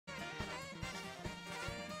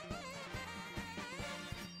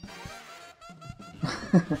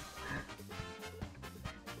Let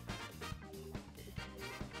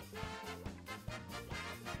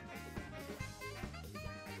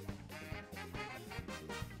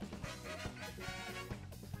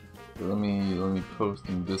me post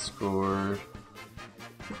in Discord.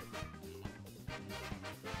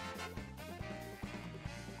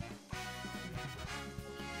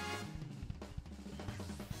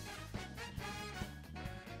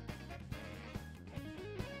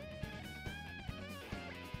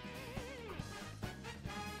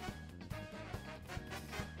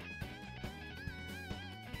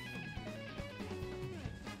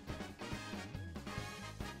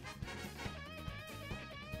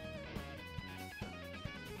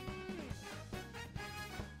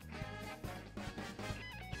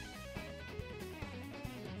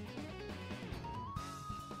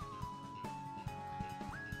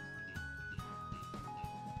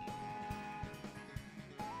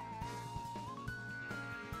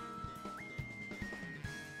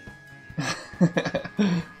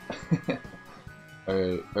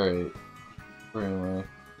 Alright. Where am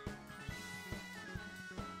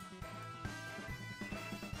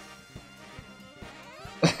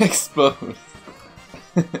I? Exposed.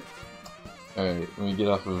 Alright, let me get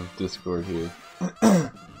off of Discord here.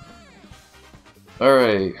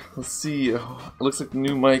 Alright, let's see. It looks like the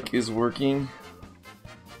new mic is working.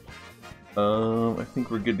 I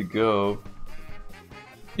think we're good to go.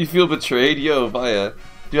 You feel betrayed? Yo, Vaya.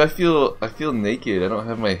 Dude, I feel naked. I don't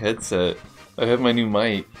have my headset. I have my new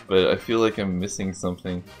mic, but I feel like I'm missing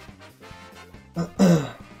something.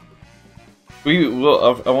 I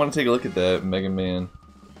want to take a look at that Mega Man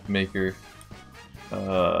Maker.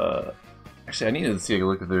 Actually, I need to take a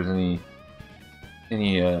look if there's any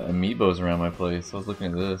amiibos around my place. I was looking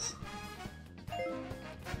at this.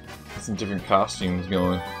 Some different costumes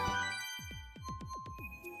going.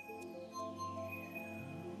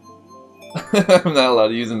 I'm not allowed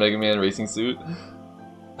to use a Mega Man racing suit.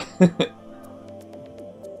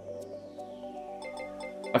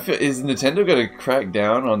 I feel, is Nintendo gonna crack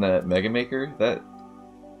down on that Mega Maker? That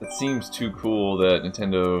seems too cool that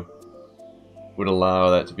Nintendo would allow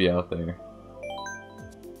that to be out there.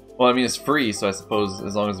 Well, I mean it's free, so I suppose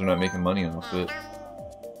as long as they're not making money off it,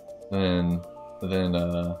 then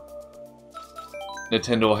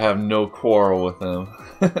Nintendo will have no quarrel with them.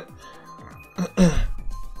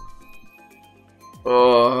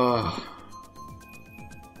 Oh.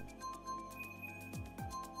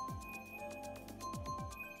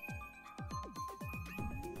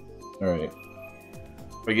 Alright.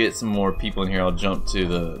 If I get some more people in here, I'll jump to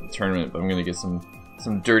the tournament, but I'm gonna get some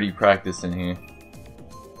dirty practice in here.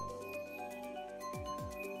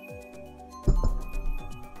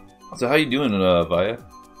 So how you doing, Vaya?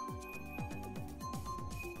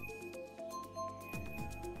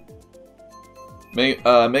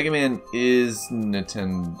 Mega Man is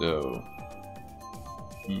Nintendo.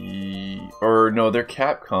 Or no, they're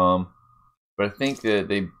Capcom. But I think that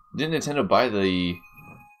didn't Nintendo buy the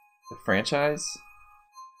franchise?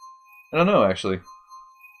 I don't know, actually.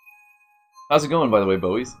 How's it going, by the way,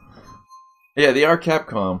 Bowies? Yeah, they are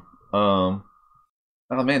Capcom. Oh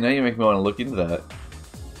man, now you make me want to look into that.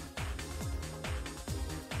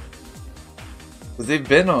 Because they've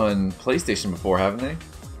been on PlayStation before, haven't they?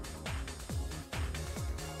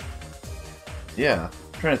 Yeah,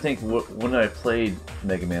 I'm trying to think when I played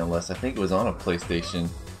Mega Man less. I think it was on a PlayStation.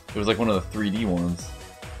 It was like one of the 3D ones.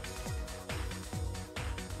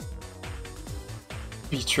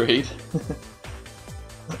 Betrayed.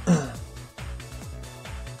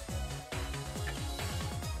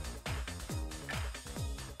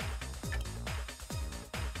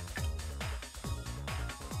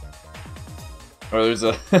 Oh, there's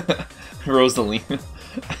a Rosalina.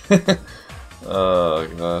 Oh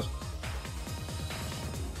god.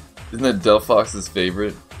 Isn't that Delphox's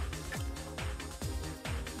favorite?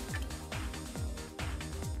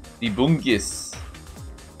 The Bungis.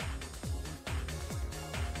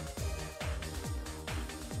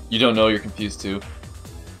 You don't know, you're confused too.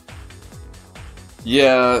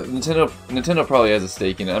 Yeah, Nintendo probably has a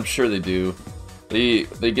stake in it. I'm sure they do. They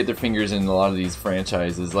get their fingers in a lot of these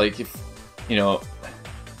franchises. Like if, you know,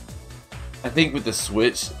 I think with the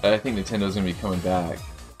Switch, I think Nintendo's gonna be coming back,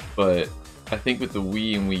 but I think with the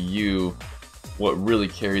Wii and Wii U, what really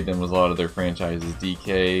carried them was a lot of their franchises.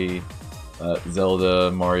 DK,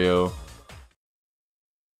 Zelda, Mario.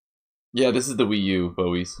 Yeah, this is the Wii U,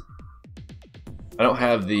 Bowies. I don't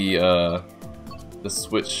have the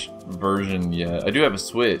Switch version yet. I do have a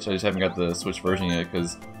Switch, I just haven't got the Switch version yet,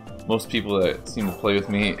 because most people that seem to play with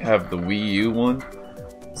me have the Wii U one.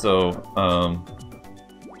 So,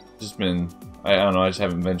 just been, I don't know, I just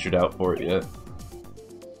haven't ventured out for it yet.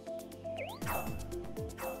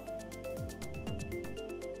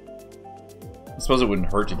 suppose it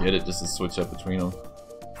wouldn't hurt to get it just to switch up between them.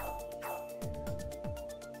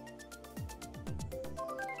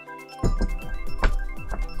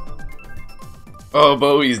 Oh,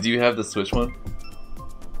 Bowie's, do you have the Switch one?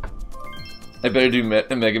 I better do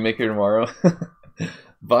Mega Maker tomorrow.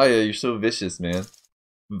 Via, you're so vicious, man.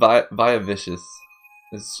 Via Vicious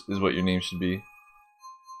is what your name should be.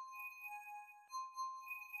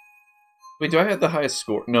 Wait, do I have the highest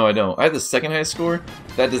score? No, I don't. I have the second highest score?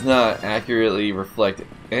 That does not accurately reflect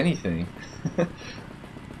anything.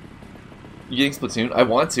 You getting Splatoon? I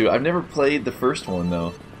want to. I've never played the first one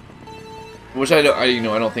though. Which I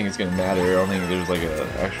don't think it's gonna matter. I don't think there's like an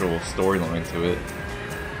actual storyline to it.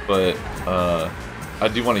 But I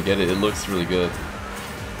do want to get it. It looks really good.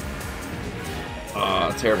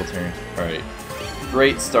 Ah, terrible turn. All right,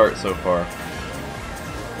 great start so far.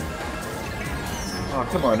 Oh,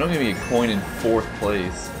 come on, don't give me a coin in 4th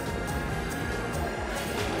place.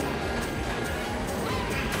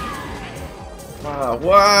 Wow,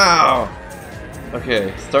 wow!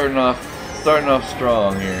 Okay, starting off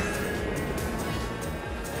strong here.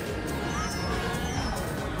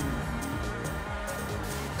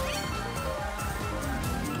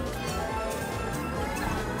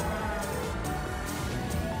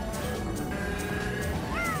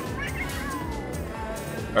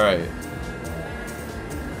 Alright.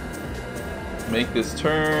 Make this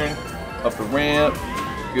turn, up the ramp,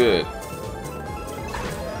 good.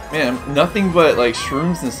 Man, nothing but like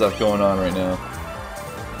shrooms and stuff going on right now.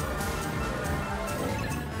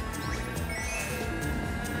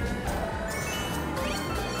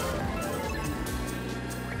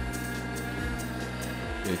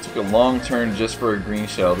 Okay, took a long turn just for a green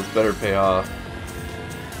shell. This better pay off.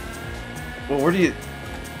 Well, where did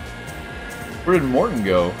Morton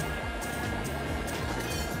go?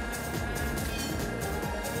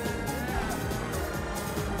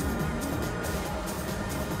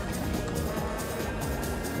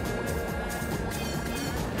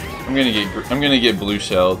 I'm gonna get blue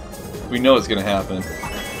shelled. We know it's gonna happen.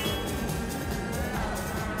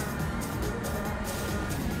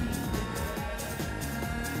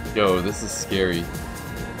 Yo, this is scary.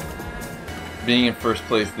 Being in first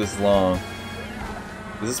place this long.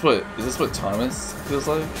 Is this what Thomas feels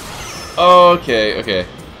like? Oh, okay.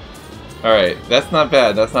 Alright, that's not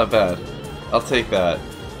bad, that's not bad. I'll take that.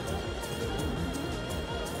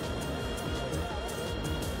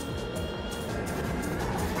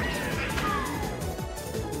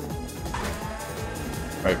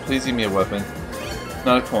 Alright, please give me a weapon.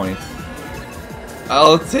 Not a coin.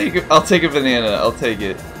 I'll take a banana, I'll take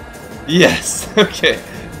it. Yes! Okay.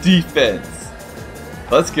 Defense.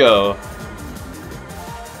 Let's go.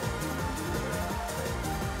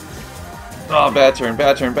 Oh, bad turn.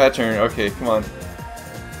 Okay, come on.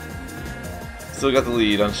 Still got the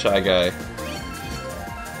lead on Shy Guy.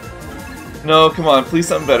 No, come on, please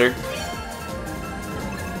something better.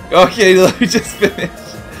 Okay, let me just finish.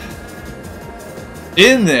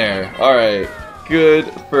 In there! Alright, good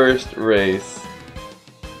first race.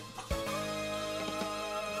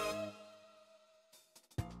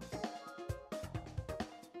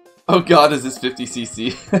 Oh god, is this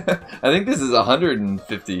 50cc? I think this is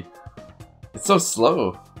 150. It's so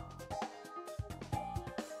slow.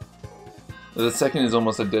 The second is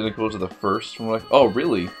almost identical to the first from like, oh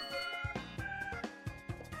really?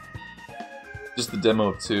 Just the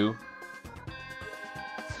demo of 2.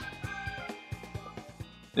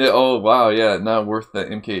 Yeah, oh wow, yeah, not worth that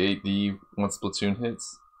MK8D once Splatoon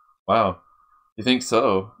hits. Wow. You think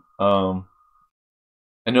so? I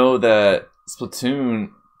know that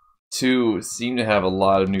Splatoon 2 seemed to have a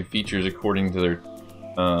lot of new features according to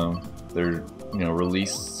their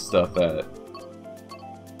release stuff at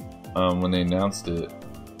when they announced it.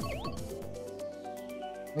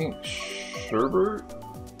 I think Sherbert?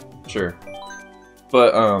 Sure.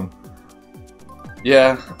 But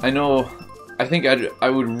yeah, I know. I think I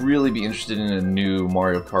would really be interested in a new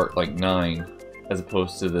Mario Kart like 9 as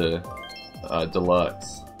opposed to the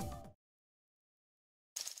Deluxe.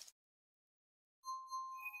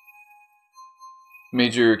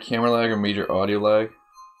 Major camera lag or major audio lag?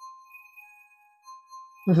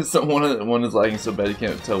 So one is lagging so bad you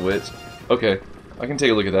can't tell which. Okay, I can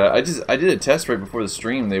take a look at that. I did a test right before the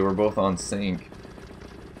stream. They were both on sync,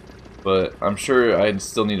 but I'm sure I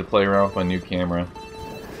still need to play around with my new camera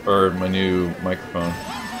or my new microphone.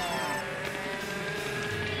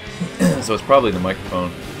 So it's probably the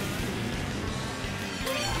microphone.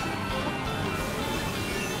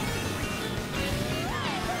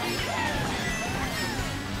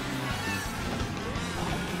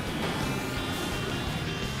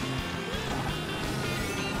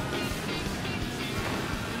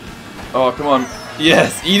 Oh, come on.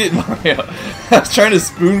 Yes, eat it, Mario. I was trying to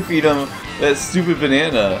spoon feed him that stupid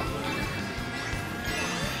banana.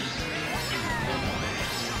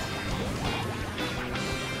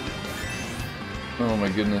 Oh my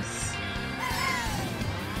goodness.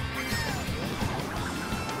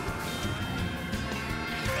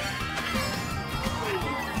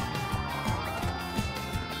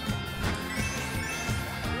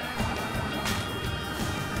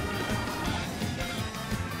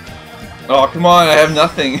 Oh, come on, I have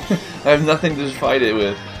nothing. I have nothing to fight it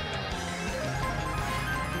with.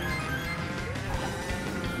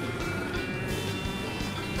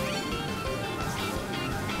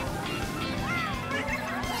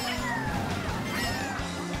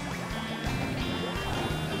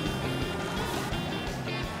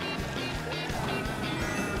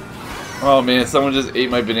 Oh man, someone just ate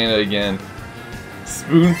my banana again.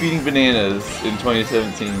 Spoon feeding bananas in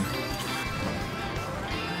 2017.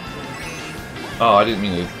 Oh, I didn't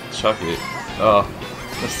mean to chuck it. Oh,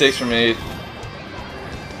 mistakes were made.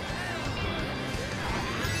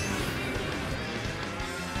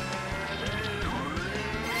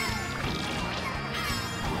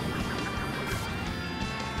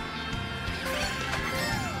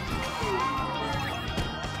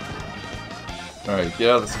 Alright, get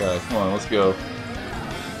out of the sky. Come on, let's go.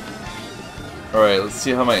 Alright, let's see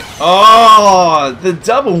how my... Oh! The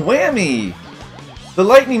double whammy! The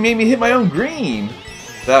lightning made me hit my own green!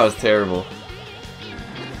 That was terrible.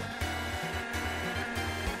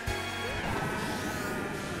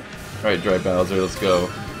 Alright, Dry Bowser, let's go.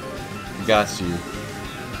 Got you.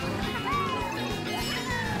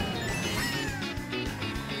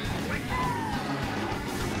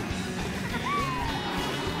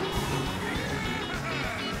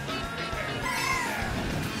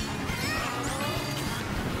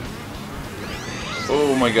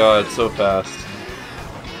 Oh my god, so fast.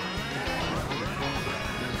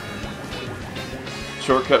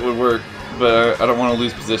 Shortcut would work, but I don't want to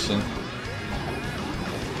lose position.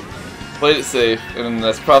 Played it safe, and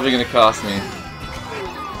that's probably going to cost me.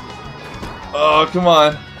 Oh, come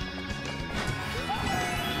on.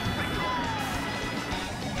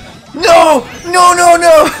 No! No, no,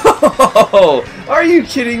 no! Are you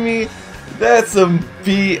kidding me? That's some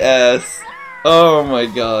BS. Oh my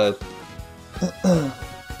god.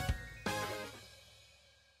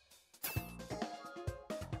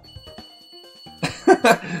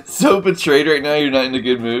 So betrayed right now, you're not in a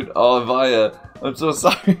good mood. Oh, Vaya, I'm so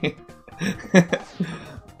sorry.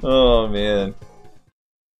 Oh, man.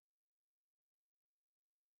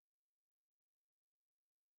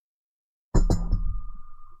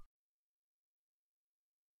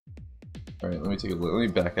 Alright, let me take a look. Let me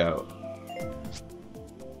back out.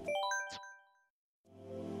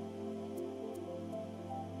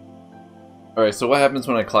 Alright, so what happens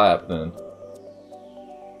when I clap then?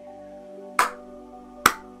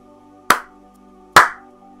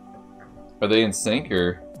 Are they in sync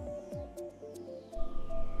or?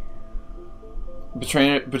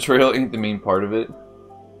 Betrayal ain't the main part of it.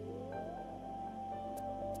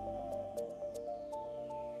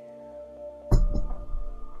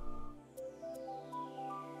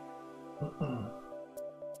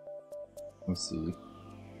 Let's see.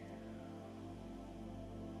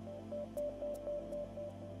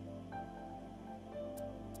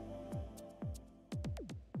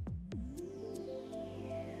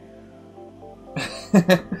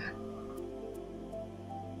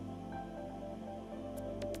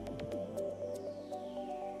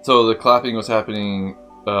 So the clapping was happening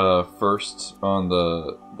first on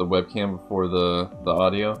the webcam before the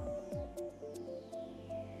audio.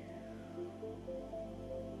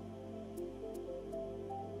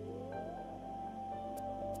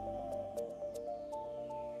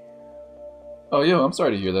 Oh, yo, I'm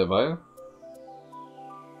sorry to hear that, Vaya.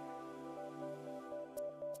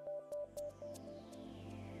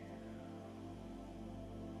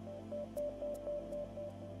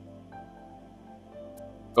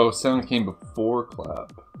 Oh, sound came before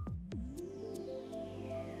clap.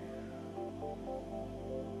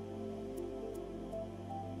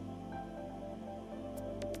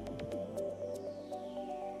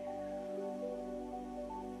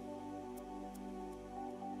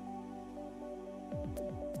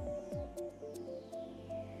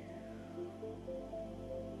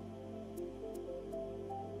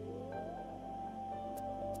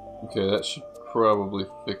 Okay, that should probably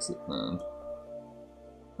fix it then.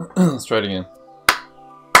 Let's try it again.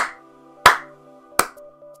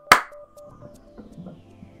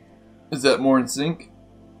 Is that more in sync?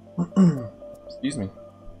 Excuse me.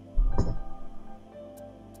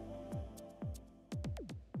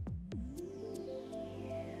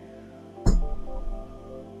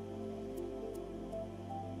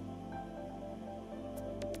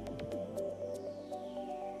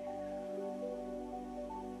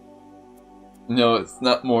 No, it's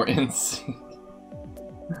not more in sync.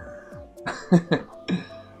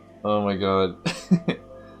 Oh my god.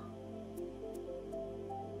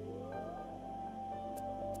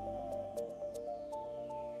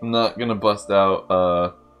 I'm not gonna bust out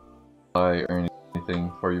or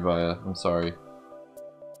anything for you, Via. I'm sorry.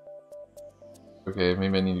 Okay,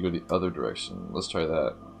 maybe I need to go the other direction. Let's try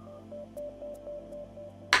that.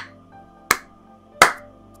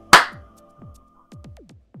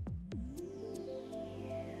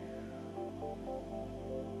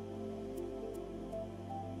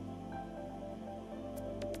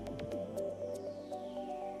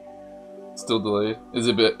 Still delayed. Is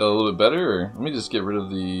it a little bit better, or let me just get rid of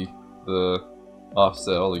the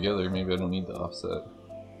offset altogether. Maybe I don't need the offset.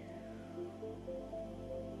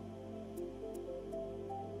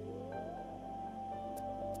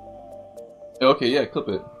 Okay, yeah, clip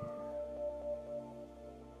it.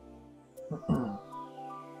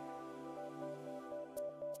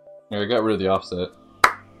 I got rid of the offset.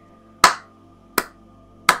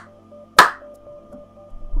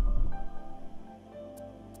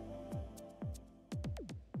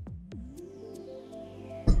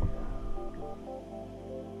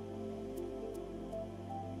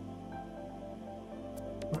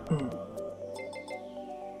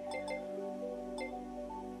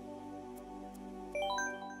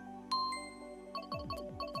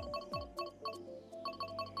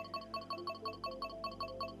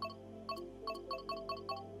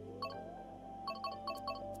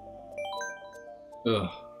 Ugh,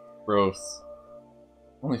 gross.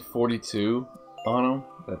 Only 42 on him?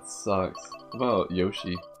 That sucks. What about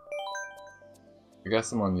Yoshi? I got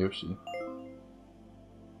some on Yoshi.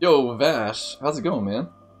 Yo, Vash, how's it going, man?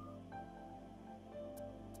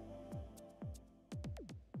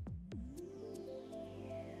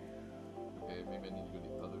 Okay, maybe I need to go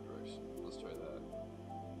the other direction. Let's try that.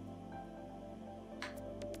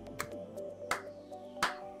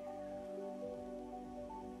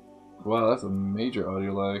 Wow, that's a major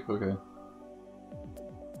audio lag. Okay.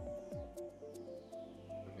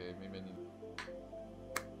 Okay, maybe I need...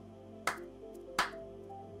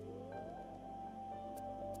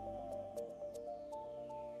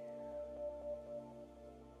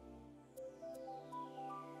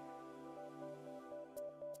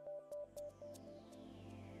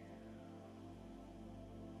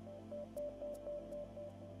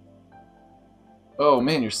 Oh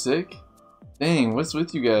man, you're sick? Dang, what's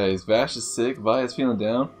with you guys? Vash is sick, Vi's feeling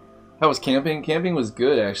down. How was camping? Camping was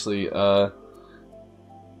good, actually.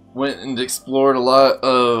 Went and explored a lot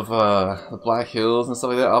of the Black Hills and stuff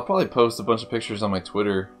like that. I'll probably post a bunch of pictures on my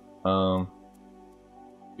Twitter. If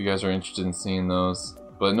you guys are interested in seeing those.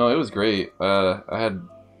 But no, it was great. I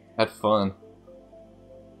had fun.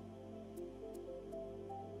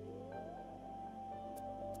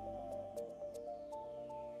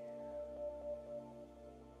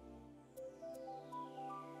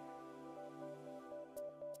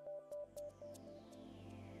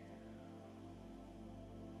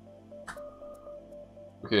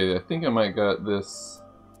 Okay, I think I might got this.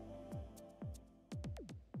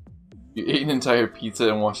 You ate an entire pizza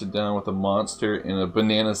and washed it down with a monster and a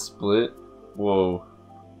banana split? Whoa.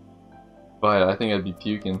 But I think I'd be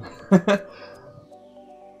puking.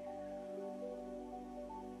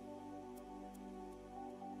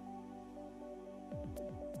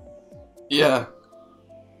 Yeah.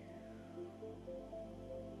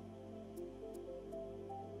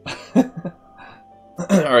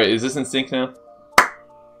 Alright, is this in sync now?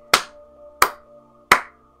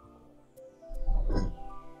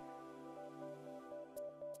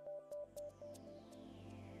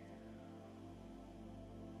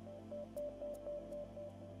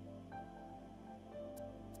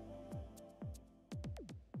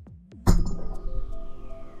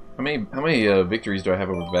 How many victories do I have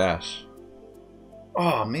over Vash?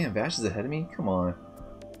 Oh man, Vash is ahead of me? Come on.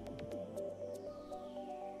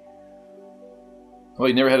 Oh,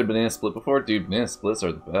 you never had a banana split before? Dude, banana splits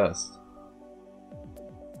are the best.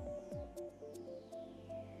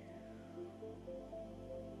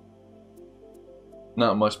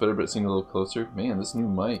 Not much better, but it seemed a little closer. Man, this new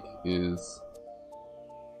mic is...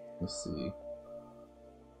 Let's see.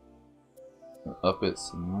 Up it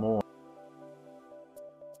some more.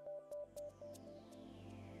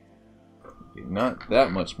 Okay, not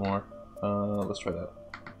that much more. Let's try that.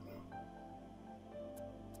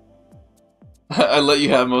 I let you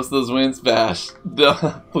have most of those wins, Bash.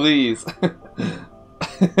 Duh, please.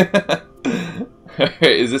 Alright,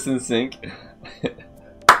 is this in sync?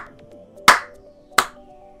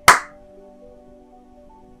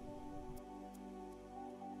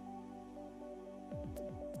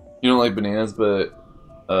 You don't like bananas, but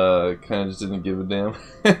kind of just didn't give a damn.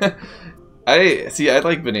 I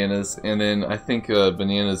like bananas, and then I think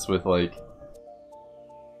bananas with like.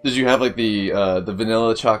 Did you have like the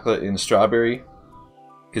vanilla chocolate and strawberry?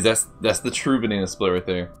 Because that's the true banana split right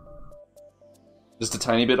there. Just a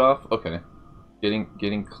tiny bit off. Okay,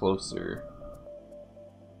 getting closer.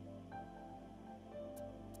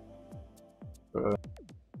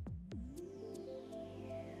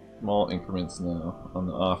 Small increments now on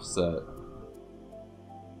the offset.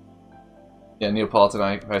 Yeah, Neapolitan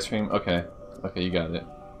ice cream. Okay, okay, you got it.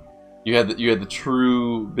 You had the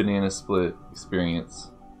true banana split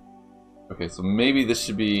experience. Okay, so maybe this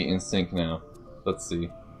should be in sync now. Let's see.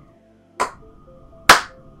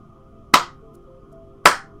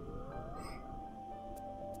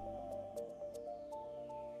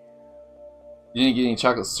 You didn't get any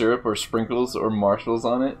chocolate syrup or sprinkles or marshmallows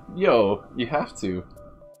on it? Yo, you have to.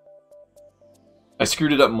 I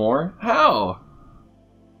screwed it up more? How?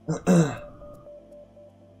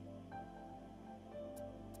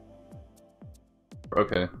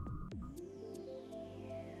 Okay.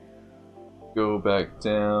 Go back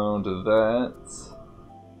down to that.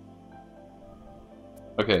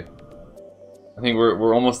 Okay. I think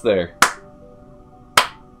we're almost there.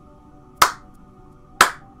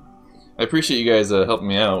 I appreciate you guys helping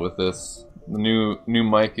me out with this. The new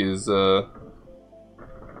mic is a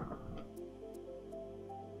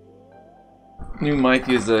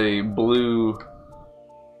blue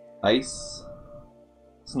ice,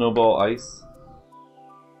 snowball ice.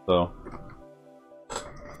 So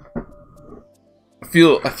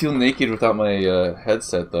I feel naked without my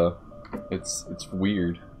headset though. It's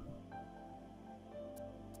weird.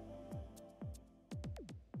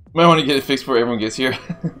 Might want to get it fixed before everyone gets here.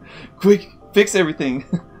 Quick, fix everything.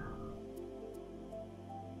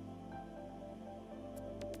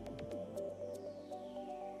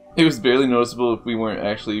 It was barely noticeable if we weren't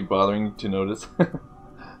actually bothering to notice.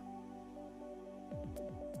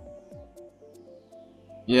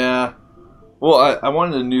 Yeah. Well, I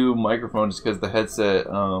wanted a new microphone just because the headset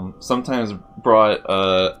sometimes brought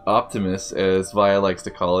Optimus, as Via likes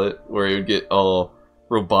to call it, where it would get all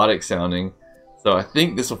robotic sounding. So I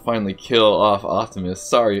think this will finally kill off Optimus.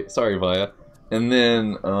 Sorry Via. And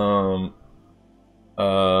then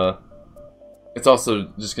it's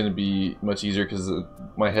also just going to be much easier because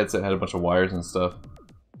my headset had a bunch of wires and stuff.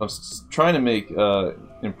 I'm trying to make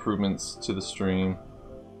improvements to the stream.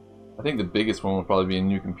 I think the biggest one will probably be a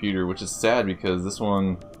new computer, which is sad because this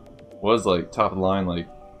one was like top of the line like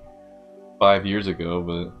 5 years ago,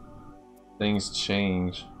 but things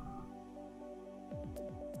change.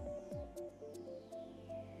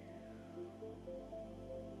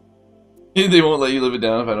 They won't let you live it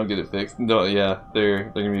down if I don't get it fixed. No, yeah, they're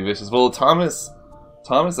gonna be vicious. Well, Thomas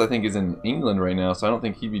I think is in England right now, so I don't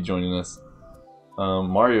think he'd be joining us.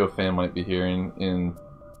 Mario fan might be here, and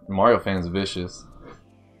Mario fan's vicious.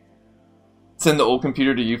 Send the old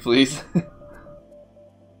computer to you, please.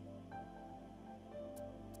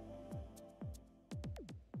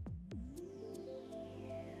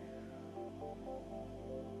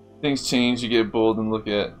 Things change, you get bold and look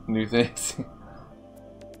at new things.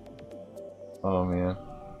 Oh man.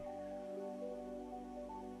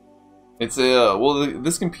 It's a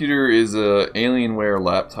this computer is a Alienware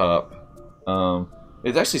laptop.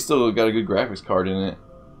 It's actually still got a good graphics card in it.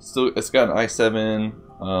 It's got an i7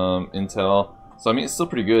 Intel, so I mean it's still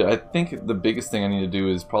pretty good. I think the biggest thing I need to do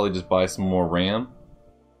is probably just buy some more RAM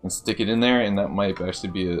and stick it in there, and that might actually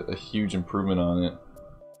be a huge improvement on it.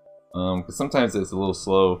 Because sometimes it's a little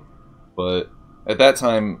slow, but at that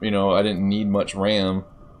time, you know, I didn't need much RAM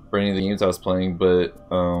for any of the games I was playing, but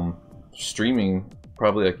streaming,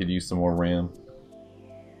 probably I could use some more RAM.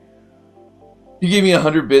 You gave me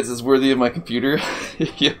 100 bits is worthy of my computer?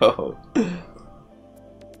 Yo.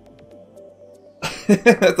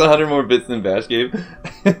 That's 100 more bits than Bash gave.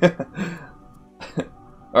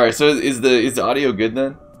 Alright, so is the audio good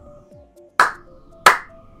then?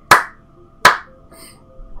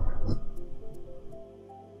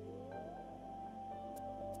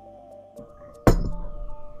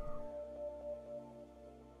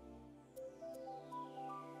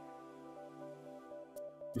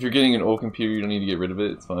 If you're getting an old computer, you don't need to get rid of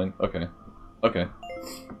it. It's fine. Okay. Okay.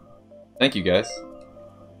 Thank you, guys.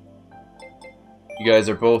 You guys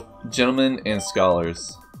are both gentlemen and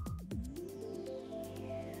scholars.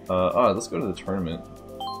 Alright, let's go to the tournament.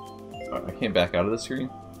 I can't back out of the screen?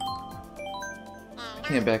 I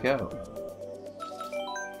can't back out.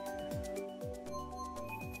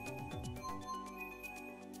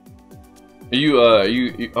 Are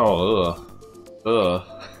you oh, ugh.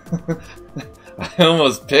 I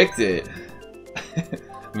almost picked it.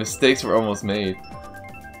 Mistakes were almost made.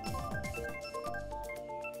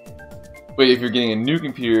 Wait, if you're getting a new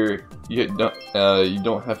computer, you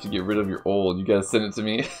don't have to get rid of your old. You gotta send it to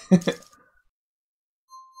me.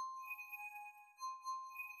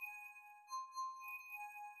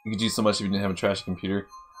 You could do so much if you didn't have a trash computer.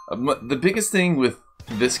 The biggest thing with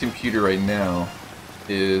this computer right now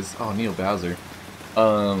is Neil Bowser.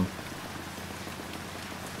 I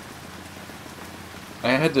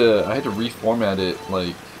had to reformat it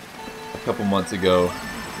like a couple months ago,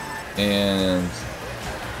 and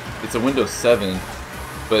it's a Windows 7,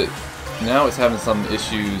 but now it's having some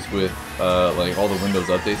issues with like all the Windows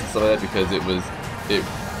updates and stuff like that because it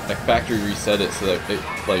like factory reset it so that it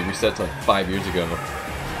like reset to like 5 years ago.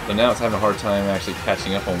 So now it's having a hard time actually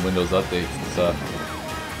catching up on Windows updates and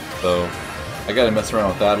stuff. So I gotta mess around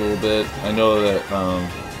with that a little bit. I know that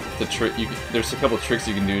there's a couple tricks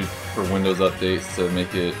you can do for Windows updates to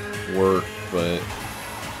make it work, but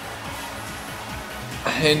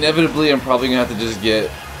inevitably I'm probably gonna have to just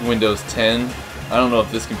get Windows 10. I don't know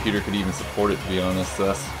if this computer could even support it, to be honest. So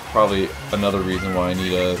that's probably another reason why I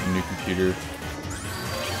need a new computer.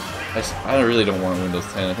 I really don't want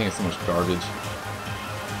Windows 10. I think it's so much garbage.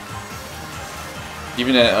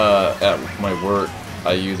 Even at my work,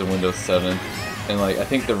 I use a Windows 7, and like I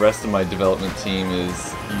think the rest of my development team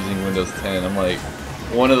is using Windows 10. I'm like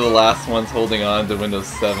one of the last ones holding on to Windows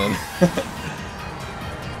 7.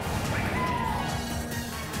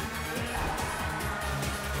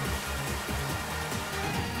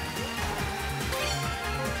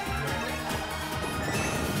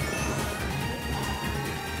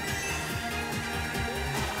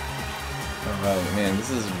 Alright, man,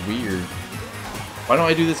 this is weird. Why don't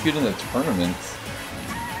I do this good in the tournaments?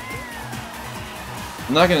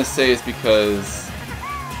 I'm not gonna say it's because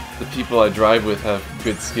the people I drive with have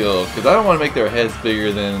good skill, because I don't want to make their heads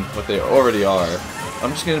bigger than what they already are.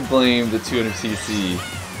 I'm just gonna blame the 200cc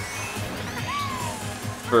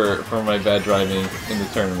for my bad driving in the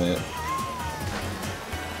tournament.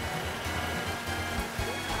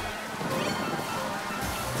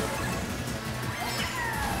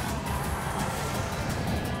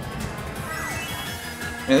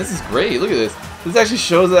 Man, this is great. Look at this. This actually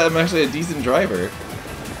shows that I'm actually a decent driver.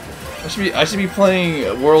 I should be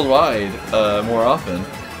playing worldwide more often.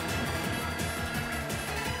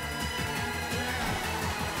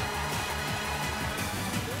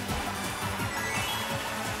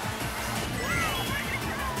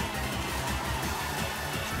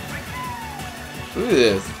 Look at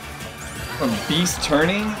this. Some beast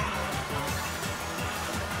turning.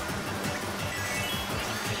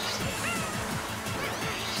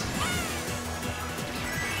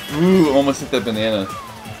 Ooh, almost hit that banana.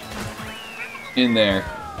 In there.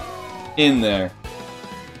 In there.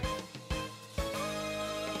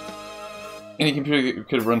 Any computer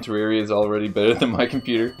could have run Terraria is already better than my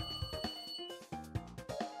computer.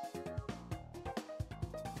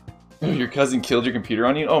 Your cousin killed your computer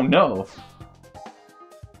on you? Oh no!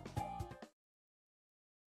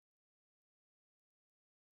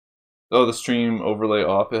 Oh, the stream overlay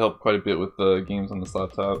off. It helped quite a bit with the games on this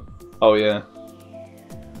laptop. Oh yeah.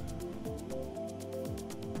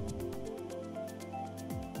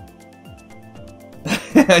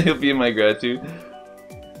 You'll be in my gratitude.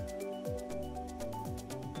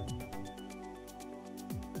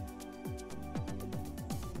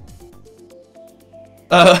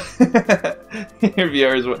 Your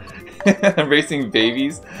VR is what? Racing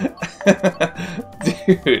babies,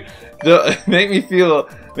 dude. Don't, make me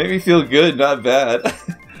feel good, not bad.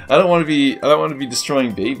 I don't want to be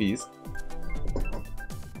destroying babies.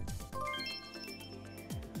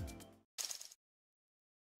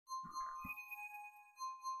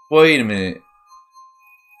 Wait a minute.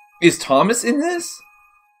 Is Thomas in this?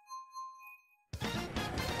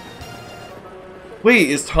 Wait,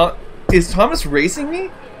 is Thomas racing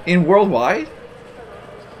me in worldwide?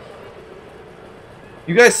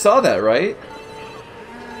 You guys saw that, right?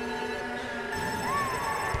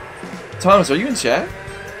 Thomas, are you in chat?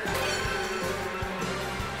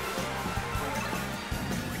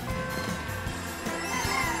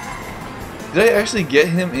 Did I actually get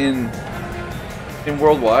him in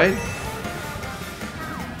worldwide?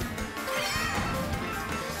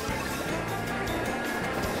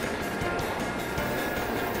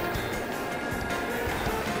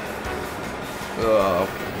 Oh.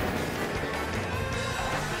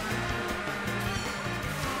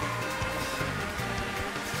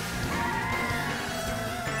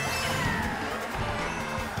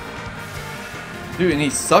 Dude, and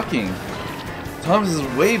he's sucking. Thomas is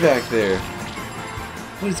way back there.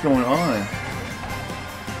 What is going on?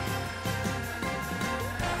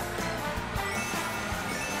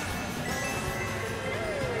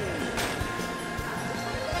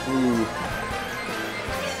 Ooh.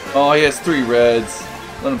 Oh, he has 3 reds.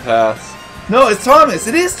 Let him pass. No, it's Thomas!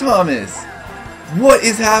 It is Thomas! What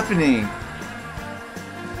is happening?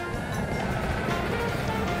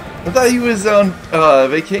 I thought he was on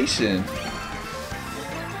vacation.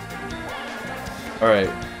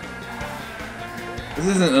 Alright. This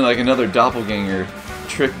isn't like another doppelganger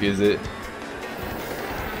trick, is it?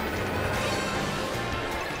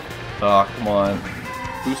 Oh, come on.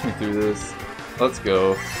 Boost me through this. Let's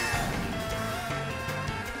go.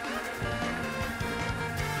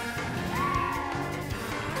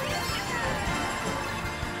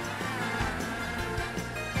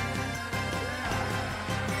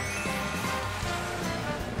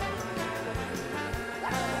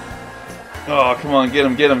 Oh, come on, get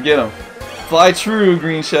him, get him, get him. Fly true,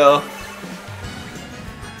 green shell.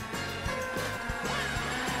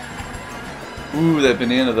 Ooh, that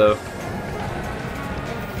banana though.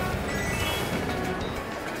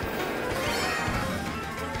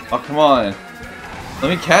 Oh, come on. Let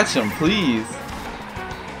me catch him, please.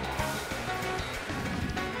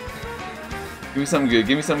 Give me something good,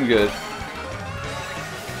 give me something good.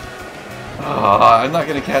 Ah, I'm not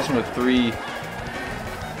gonna catch him with 3.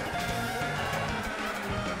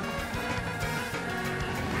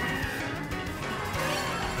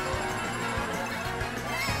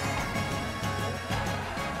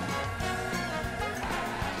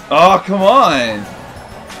 Oh, come on!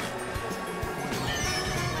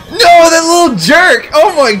 No, that little jerk!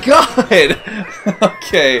 Oh my god!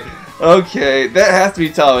 Okay, okay, that has to be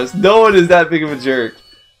Thomas. No one is that big of a jerk.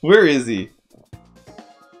 Where is he?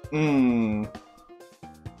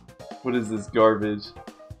 What is this garbage?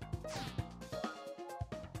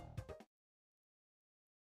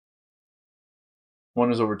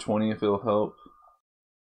 One is over 20 if it'll help.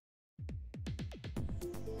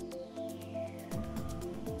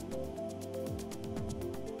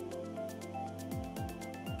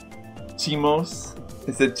 Chimos?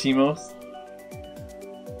 It said Chimos?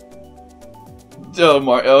 Oh,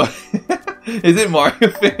 Mario. Is it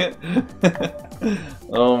Mario fan?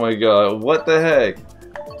 Oh my god, what the heck?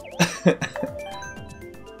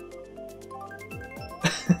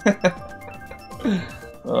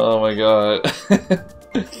 Oh my god.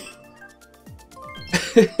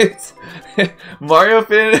 It's Mario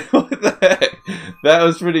fan? What the heck? That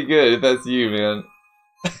was pretty good if that's you, man.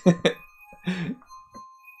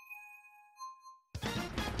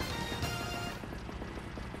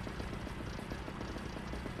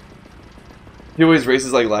 He always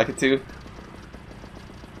races like Lakitu.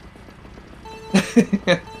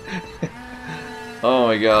 Oh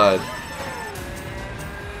my god.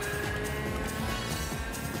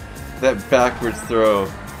 That backwards throw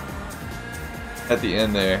at the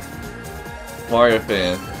end there. Mario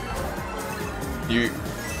fan.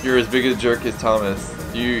 You're as big a jerk as Thomas.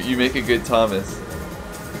 You make a good Thomas.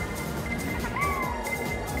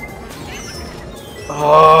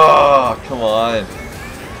 Oh, come on.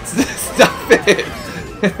 Stop it!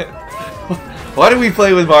 Why do we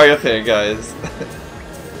play with Mario fan, guys?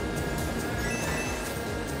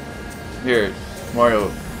 Here,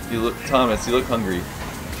 Mario, you look, Thomas, you look hungry.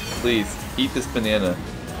 Please, eat this banana.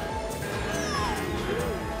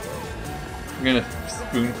 I'm gonna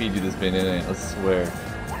spoon feed you this banana, I swear.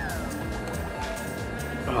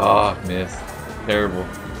 Ah, oh, missed. Terrible.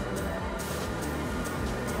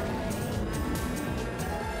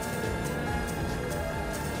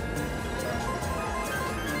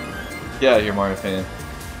 Get out of here, Mario fan.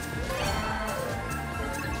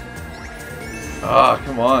 Ah, oh,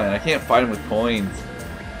 come on. I can't fight him with coins.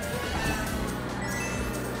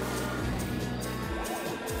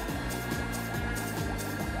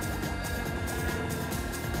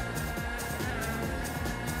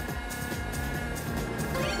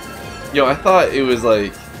 Yo, I thought it was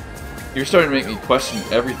like... You're starting to make me question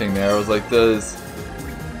everything there. I was like, does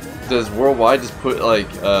Worldwide just put like,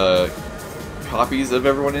 copies of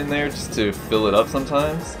everyone in there just to fill it up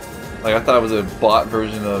sometimes? Like, I thought it was a bot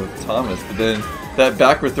version of Thomas, but then that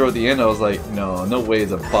backward throw at the end, I was like, no way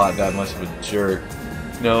is a bot that much of a jerk.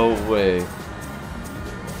 No way.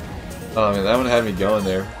 Oh man, that one had me going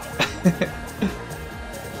there.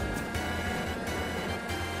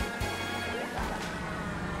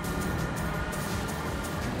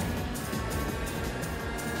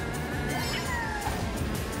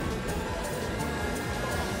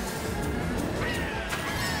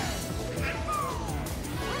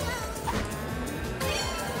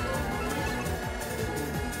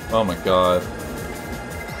 Oh my god.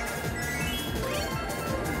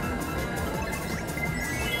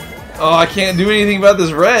 Oh, I can't do anything about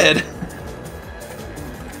this red!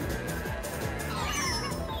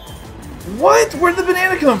 What? Where'd the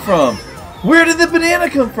banana come from? Where did the banana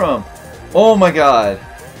come from? Oh my god.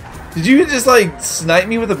 Did you just like snipe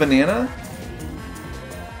me with a banana?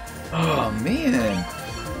 Oh man.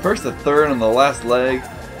 First a third on the last leg.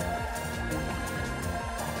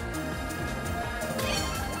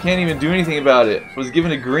 Can't even do anything about it. Was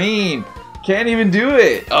given a green. Can't even do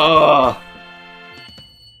it. Oh.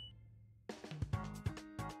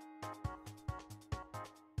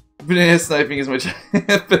 Banana sniping is my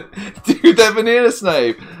dude, that banana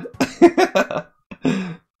snipe.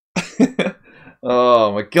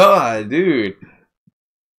 Oh my god, dude.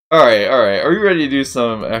 Alright, alright. Are you ready to do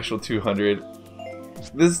some actual 200?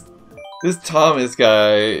 This Thomas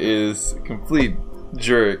guy is a complete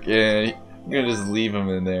jerk, and I'm gonna just leave him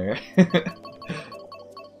in there.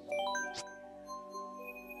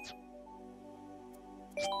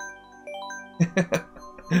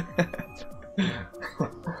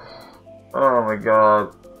 Oh my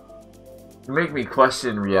god. You make me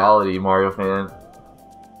question reality, Mario fan.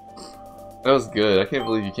 That was good. I can't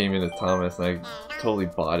believe you came in as Thomas and I totally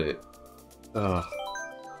bought it. Ugh.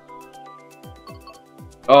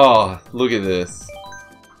 Oh, look at this.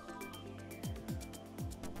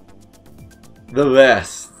 The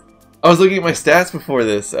best. I was looking at my stats before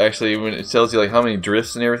this, actually, when it tells you like how many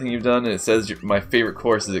drifts and everything you've done, and it says my favorite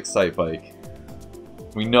course is Excite Bike.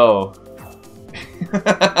 We know.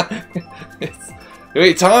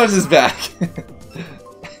 Wait, Thomas is back!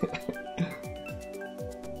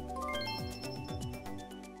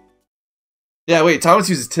 Yeah, wait, Thomas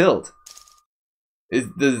uses tilt. Does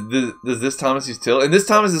this Thomas use tilt? And this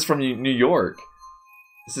Thomas is from New York.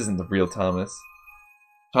 This isn't the real Thomas.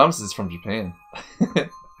 Thomas is from Japan.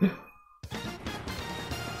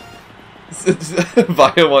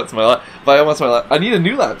 Via wants my lap. I need a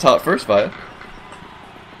new laptop first, Via.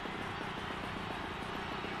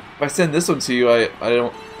 If I send this one to you, I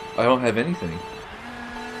don't have anything.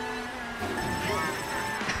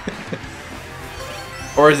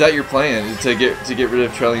 Or is that your plan to get rid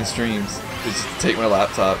of trailing streams? Just to take my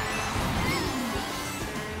laptop.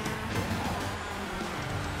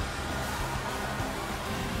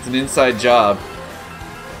 It's an inside job,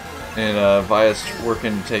 and Via's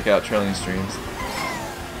working to take out trailing streams.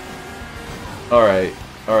 All right,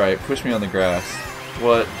 push me on the grass.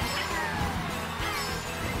 What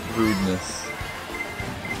rudeness!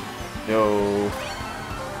 Yo.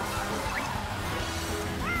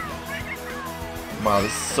 Wow,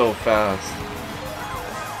 this is so fast.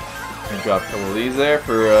 I'm gonna drop a couple of these there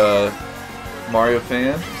for Mario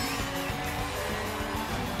fan.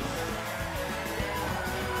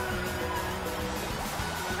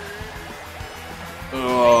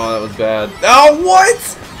 Oh, that was bad. Oh, what?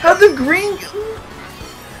 How'd the green come?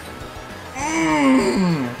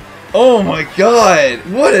 Oh my god,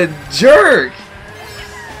 what a jerk!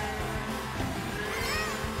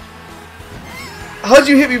 How'd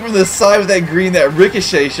you hit me from the side with that green, that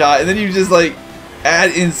ricochet shot, and then you just like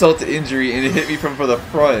add insult to injury and hit me from the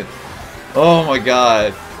front? Oh my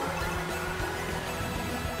god.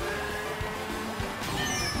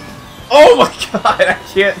 Oh my god, I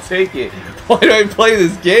can't take it. Why do I play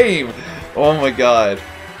this game? Oh my god.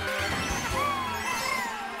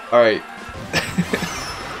 Alright.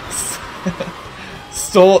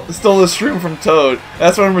 Stole a shroom from Toad.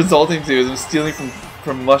 That's what I'm resulting to, is I'm stealing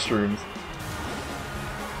from mushrooms.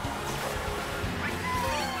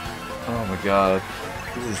 Oh my god.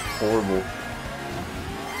 This is horrible.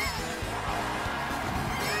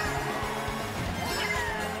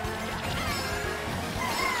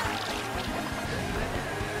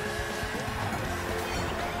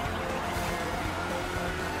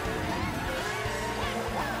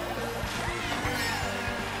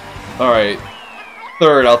 Alright.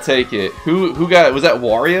 Third, I'll take it. Who got it? Was that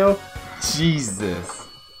Wario? Jesus.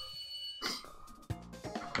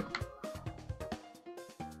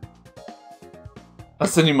 I'll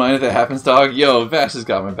send you mine if that happens, dog. Yo, Vash has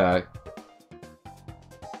got my back.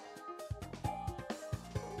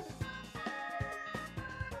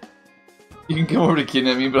 You can come over to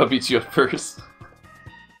kidnap me, but I'll beat you up first.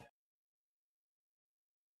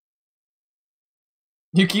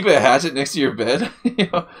 You keep a hatchet next to your bed?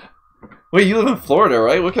 Wait, you live in Florida,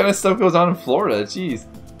 right? What kind of stuff goes on in Florida? Jeez.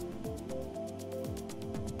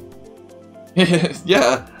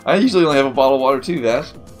 Yeah, I usually only have a bottle of water too,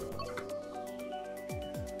 Vash.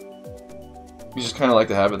 You just kind of like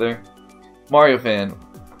to have it there. Mario fan.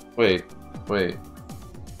 Wait.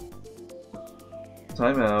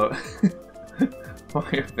 Time out.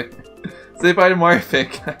 Mario fan. Say bye to Mario fan,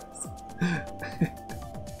 guys.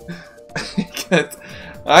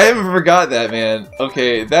 I haven't forgot that, man.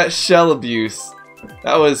 Okay, that shell abuse.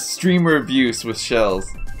 That was streamer abuse with shells.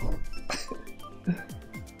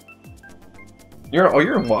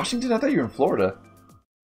 You're in Washington? I thought you were in Florida.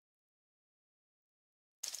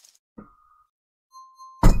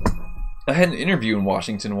 I had an interview in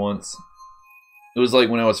Washington once. It was like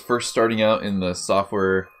when I was first starting out in the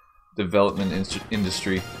software development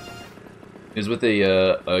industry. It was with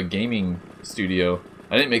a gaming studio.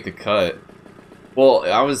 I didn't make the cut. Well,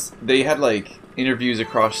 they had like interviews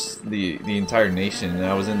across the entire nation, and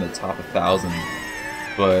I was in the top 1,000.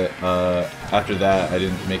 But after that, I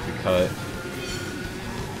didn't make the cut.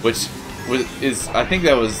 Which I think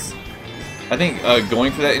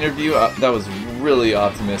going for that interview, that was really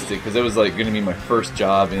optimistic, because it was like going to be my first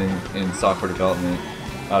job in software development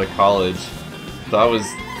out of college. So I was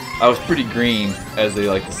pretty green, as they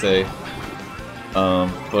like to say.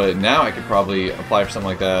 But now I could probably apply for something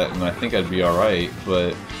like that, and I think I'd be alright,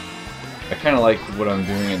 but I kind of like what I'm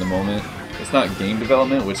doing at the moment. It's not game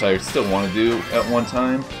development, which I still want to do at one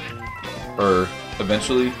time, or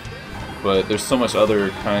eventually, but there's so much other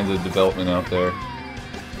kinds of development out there.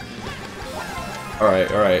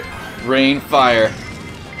 Alright. Rain, fire.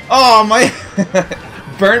 Oh, my...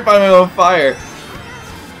 Burnt by my own fire.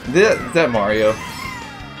 Is that Mario?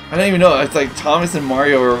 I don't even know. It's like Thomas and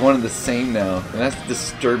Mario are one and the same now, and that's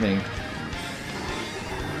disturbing.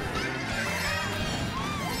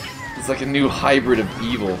 It's like a new hybrid of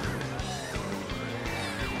evil.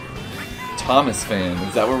 Thomas fan.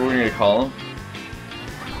 Is that what we're going to call him?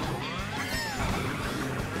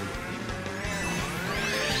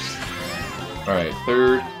 Alright,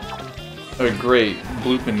 third. Oh, great.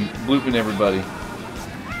 Blooping everybody.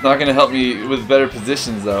 Not going to help me with better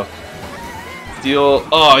positions, though. Steal.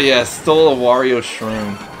 Oh, yeah, stole a Wario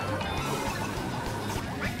shroom.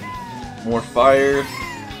 More fire.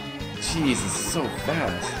 Jeez, it's so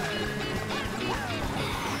fast.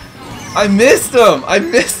 I missed him! I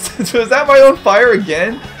missed him! Was that my own fire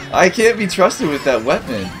again? I can't be trusted with that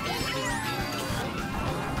weapon.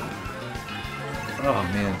 Oh,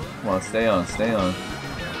 man. Come on, stay on, stay on.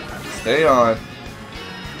 Stay on.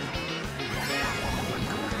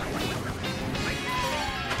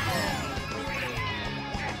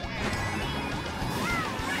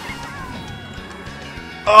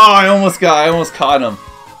 Oh, I almost caught him.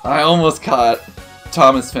 I almost caught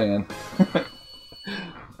Thomas fan.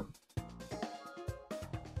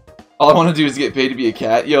 All I want to do is get paid to be a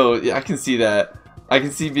cat. Yo, I can see that. I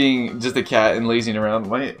can see being just a cat and lazing around.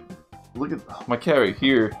 Look at my cat right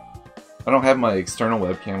here. I don't have my external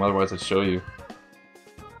webcam, otherwise I'd show you.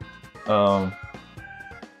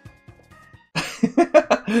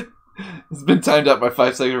 It's been timed out by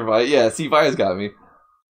 5 seconds for Vaya. Yeah, see, Vaya's got me.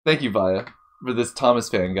 Thank you, Vaya, for this Thomas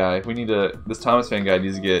fan guy. This Thomas fan guy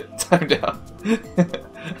needs to get timed out.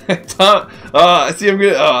 I see I'm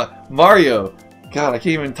good. Mario. God, I can't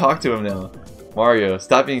even talk to him now. Mario,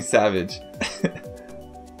 stop being savage.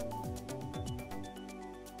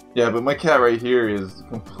 Yeah, but my cat right here is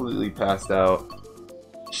completely passed out.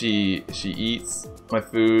 She eats my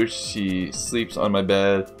food. She sleeps on my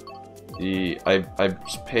bed. I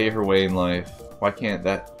pay her way in life. Why can't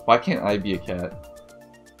I be a cat?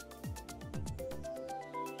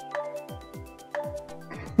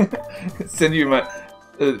 Send you my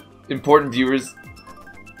important viewers.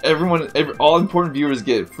 All important viewers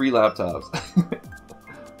get free laptops.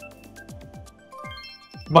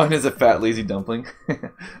 Mine is a fat lazy dumpling.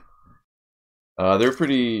 They're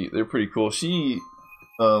pretty cool.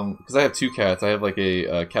 Because I have 2 cats. I have like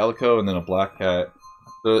a calico and then a black cat.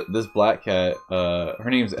 This black cat, her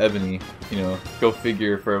name's Ebony. You know, go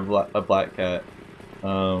figure for a black cat.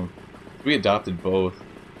 We adopted both.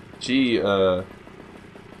 You'll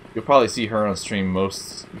probably see her on stream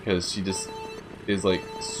most because she just is like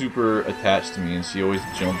super attached to me and she always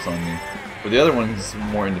jumps on me. But the other one is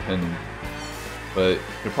more independent. But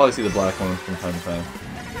you'll probably see the black one from time to time.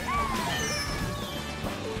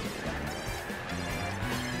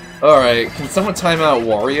 Alright, can someone time out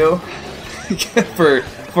Wario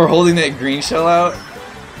for holding that green shell out?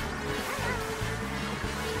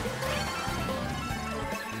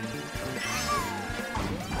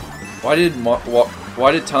 Why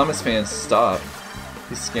did Thomas fans stop?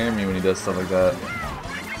 He's scaring me when he does stuff like that.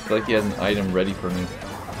 I feel like he has an item ready for me.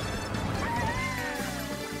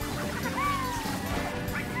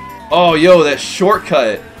 Oh, yo, that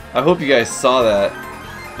shortcut! I hope you guys saw that.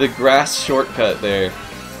 The grass shortcut there.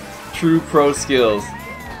 True pro skills.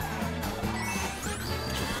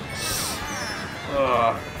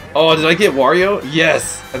 Oh, did I get Wario?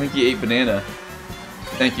 Yes! I think he ate banana.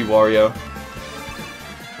 Thank you, Wario.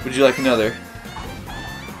 Would you like another?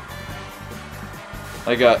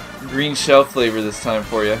 I got green shell flavor this time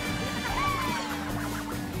for you.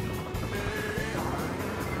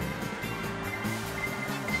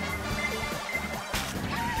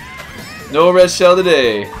 No red shell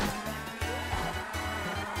today.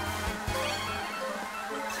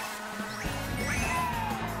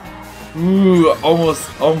 Ooh,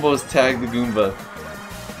 almost tagged the Goomba.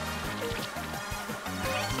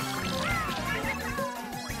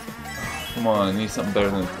 Come on, I need something better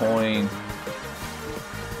than a coin.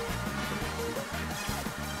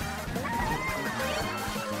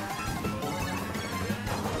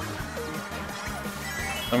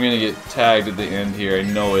 I'm gonna get tagged at the end here, I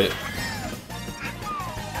know it.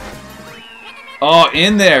 Oh,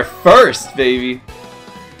 in there first, baby!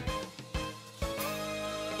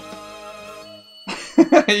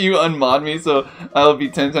 You unmod me, so I'll be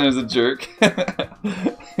 10 times a jerk.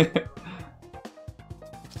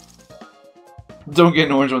 Don't get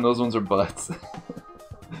an orange one, those ones are butts.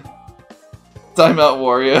 Timeout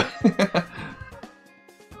Wario.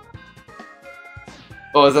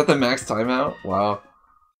 Oh, is that the max timeout? Wow.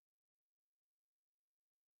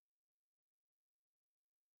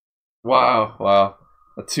 Wow, wow.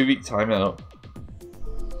 A 2-week timeout.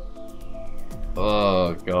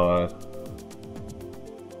 Oh, God.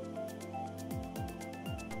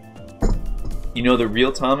 You know, the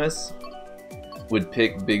real Thomas would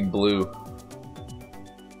pick Big Blue.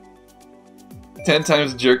 10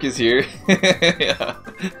 times jerk is here. Yeah.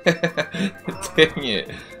 Dang it.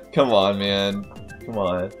 Come on, man. Come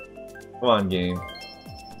on. Come on, game.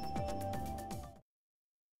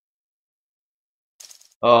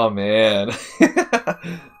 Oh, man.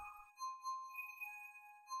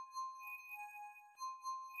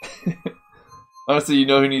 Honestly, you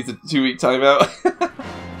know who needs a 2-week timeout?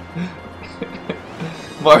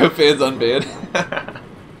 Mario fans unbanned.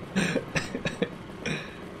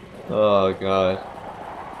 Oh, God.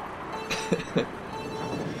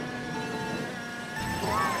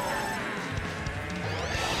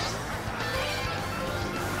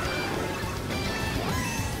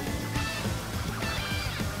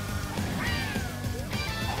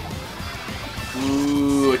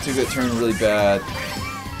 Ooh, I took that turn really bad.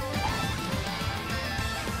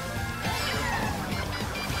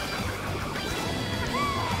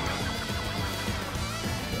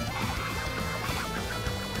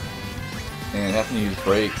 Man, having to use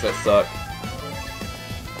brakes, that sucked.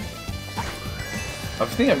 I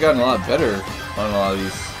think I've gotten a lot better on a lot of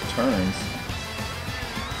these turns.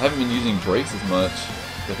 I haven't been using brakes as much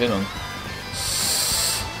to hit them.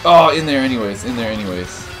 Oh, in there anyways, in there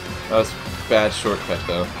anyways. That was a bad shortcut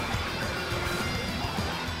though.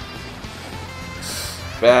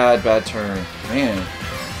 Bad turn. Man,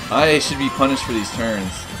 I should be punished for these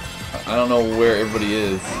turns. I don't know where everybody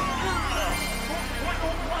is.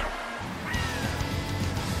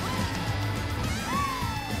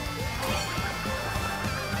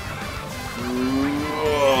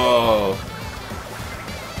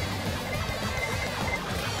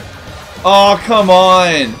 Oh, come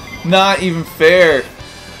on! Not even fair!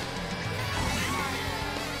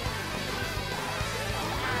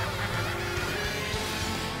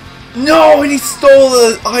 No! And he stole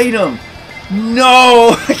the item!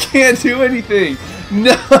 No! I can't do anything!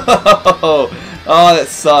 No! Oh, that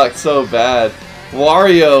sucked so bad.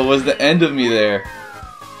 Wario was the end of me there.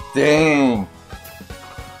 Dang.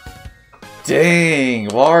 Dang,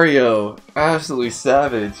 Wario. Absolutely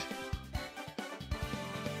savage.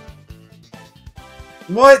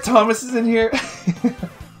 What? Thomas is in here?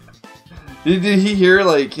 Did he hear,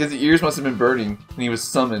 like, his ears must have been burning and he was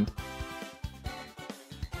summoned.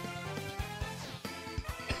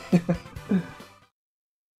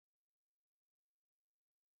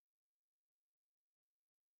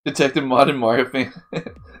 Detective Mod and Mario fan.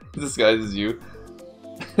 Disguises you.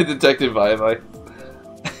 Detective Vivi.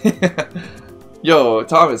 Yo,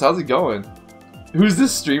 Thomas, how's it going? Who's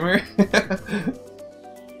this streamer?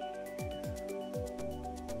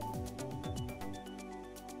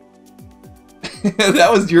 That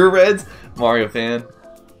was your Reds? Mario fan.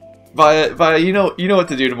 Via, you know what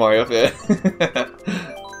to do to Mario fan.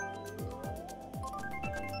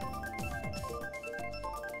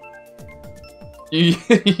 You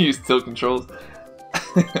use tilt controls.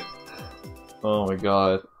 Oh my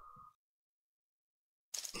god.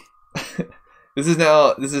 This is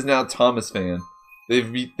now Thomas fan.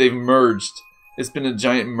 They've merged. It's been a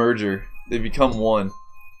giant merger. They've become one.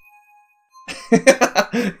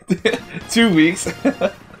 2 weeks.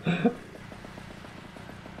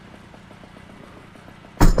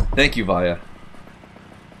 Thank you, Via.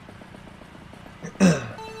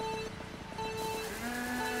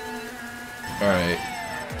 Alright.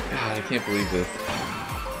 God, I can't believe this.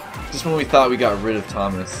 Just when we thought we got rid of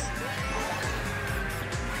Thomas,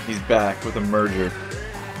 he's back with a merger.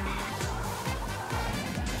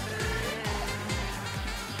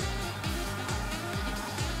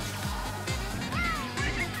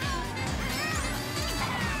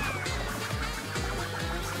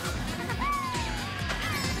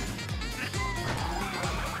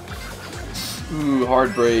 Ooh,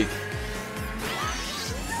 hard break.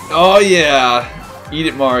 Oh yeah! Eat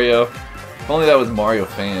it, Mario. If only that was Mario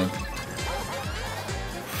fan.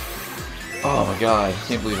 Oh my god, I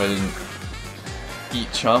can't believe I didn't eat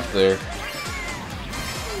Chomp there.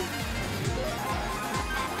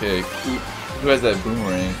 Okay, who has that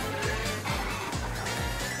boomerang?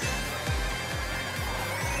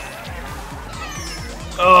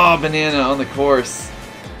 Oh, banana on the course.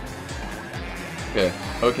 Okay,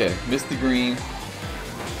 okay, missed the green.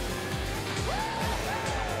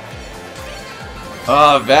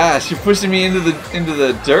 Ah, oh, Vash, you're pushing me into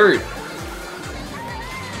the dirt.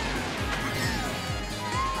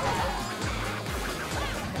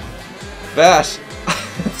 Vash.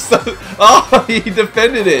 So, oh, he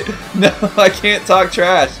defended it. No, I can't talk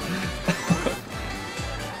trash.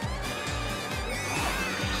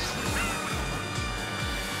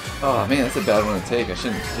 Oh man, that's a bad one to take. I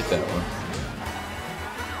shouldn't hit that one.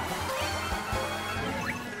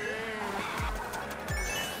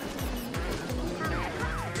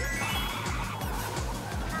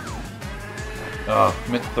 Oh,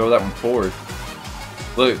 I meant to throw that one forward.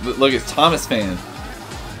 Look, it's Thomas fan.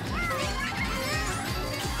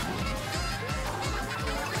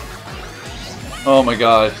 Oh my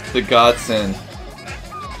gosh, the godsend.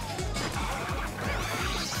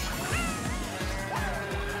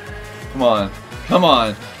 Come on. Come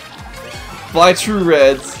on. Fly true,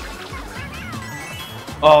 Reds.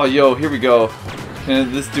 Oh, yo, here we go.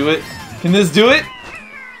 Can this do it? Can this do it?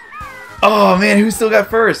 Oh, man, who still got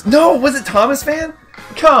first? No, was it Thomas fan?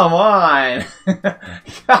 Come on.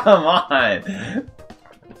 Come on.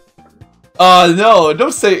 Oh, no,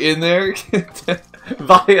 don't say in there.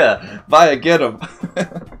 Via, get him.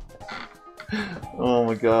 Oh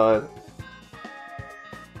my god.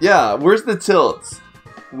 Yeah, where's the tilts?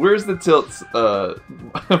 Where's the tilts,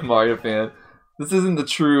 Mario fan? This isn't the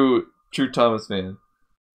true Thomas fan.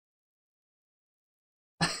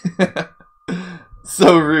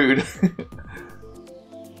 So rude.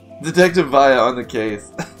 Detective Via on the case.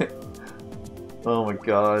 Oh my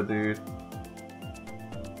god, dude.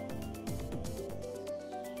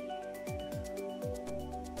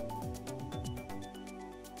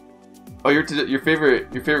 Oh, your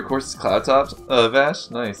favorite course is Cloud Tops,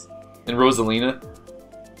 Vash? Nice. And Rosalina?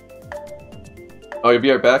 Oh, you'll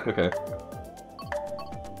be right back? Okay.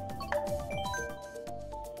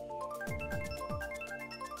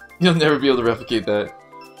 You'll never be able to replicate that.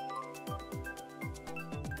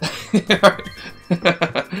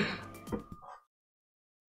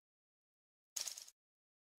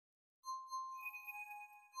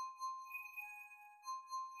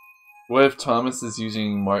 What if Thomas is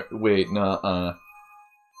using wait, nah,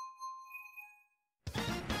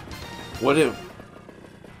 What if...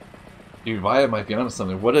 Dude, Via might be onto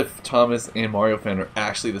something. What if Thomas and Mario fan are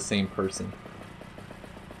actually the same person?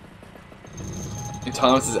 And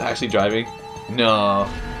Thomas is actually driving? No.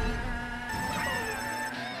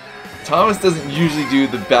 Thomas doesn't usually do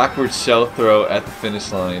the backward shell throw at the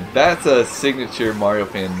finish line. That's a signature Mario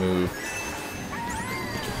fan move.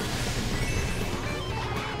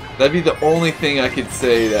 That'd be the only thing I could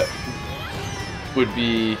say that would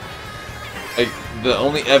be like, the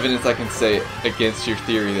only evidence I can say against your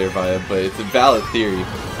theory there, Via, but it's a valid theory.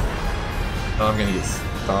 Oh, I'm gonna get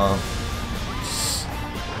stomped.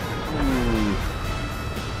 Ooh.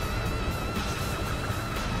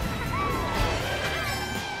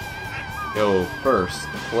 Yo, first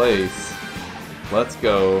place. Let's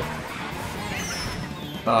go.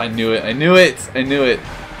 Oh, I knew it. I knew it. I knew it.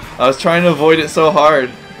 I was trying to avoid it so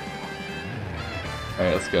hard.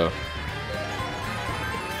 Alright, let's go.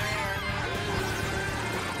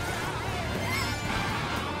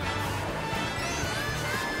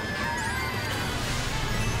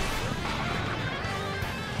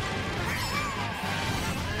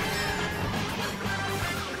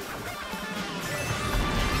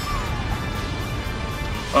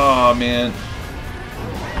 Oh man.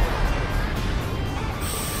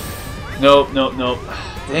 Nope, nope, nope.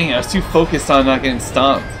 Dang it, I was too focused on not getting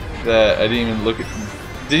stomped that I didn't even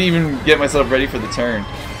didn't even get myself ready for the turn.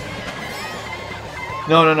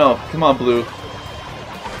 No, no, no. Come on, Blue.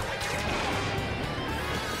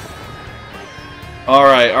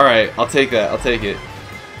 Alright, alright. I'll take that. I'll take it.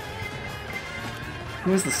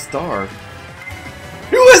 Who is the star?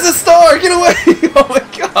 Who is the star? Get away! Oh my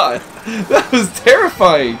god! That was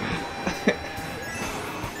terrifying!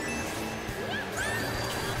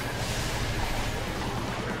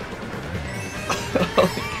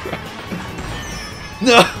 Holy crap.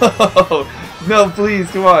 No! No,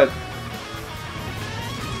 please, come on.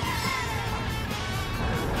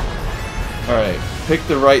 Alright, pick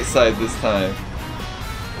the right side this time.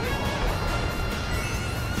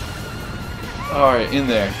 Alright, in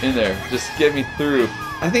there, in there. Just get me through.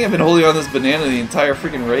 I think I've been holding on this banana the entire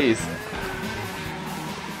freaking race.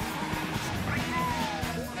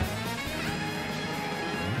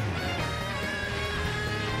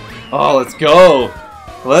 Oh, let's go!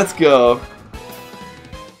 Let's go!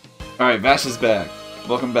 Alright, Vash is back.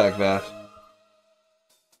 Welcome back, Vash.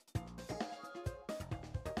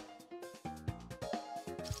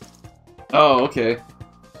 Oh, okay.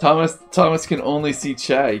 Thomas can only see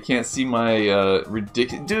chat. He can't see my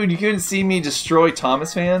ridiculous. Dude, you couldn't see me destroy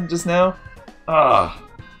Thomas fan just now? Ah.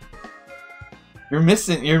 You're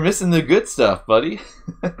missing the good stuff, buddy.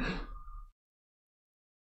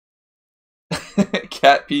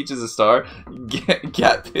 Cat Peach is a star.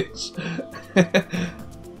 Cat Peach.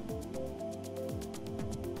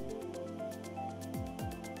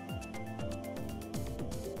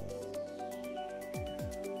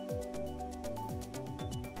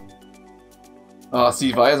 Oh,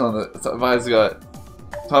 see, Via's got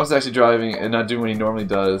Thomas is actually driving and not doing what he normally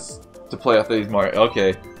does to play off these Mario.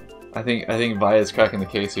 Okay, I think Via's cracking the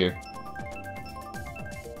case here.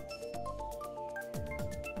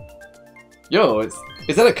 Yo, is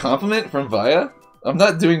that a compliment from Via? I'm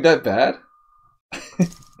not doing that bad.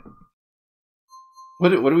 What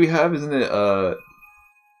do we have? Isn't it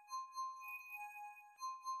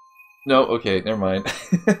No, okay, never mind.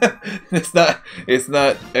 it's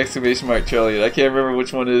not exclamation mark Charlie. I can't remember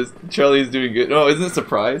which one is. Charlie is doing good. No, isn't it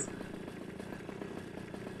surprise?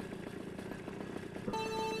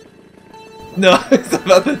 No, it's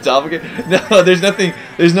about the doppelganger. No, there's nothing.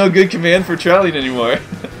 There's no good command for Charlie anymore.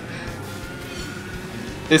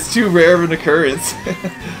 It's too rare of an occurrence.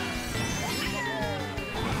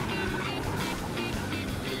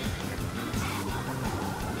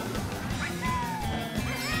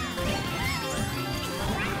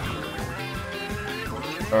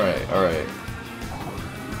 Alright.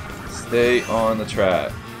 Stay on the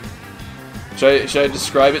track. Should I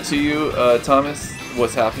describe it to you, Thomas?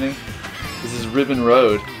 What's happening? This is Ribbon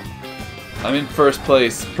Road. I'm in first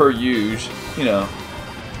place, per usual. You know,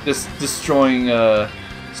 just destroying all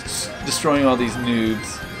these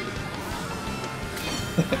noobs.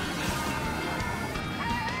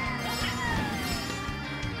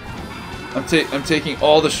 I'm taking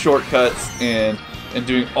all the shortcuts and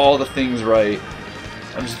doing all the things right.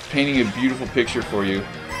 I'm just painting a beautiful picture for you.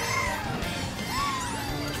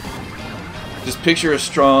 Just picture a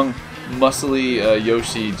strong, muscly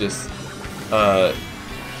Yoshi just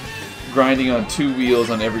grinding on 2 wheels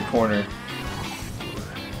on every corner.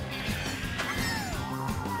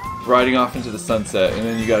 Riding off into the sunset, and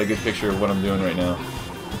then you got a good picture of what I'm doing right now.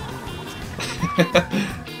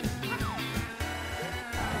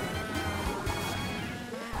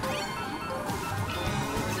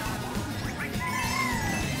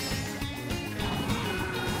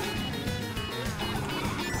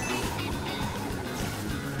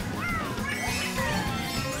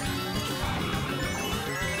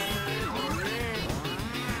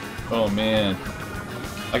 Oh man,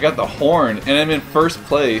 I got the horn and I'm in first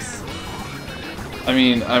place. I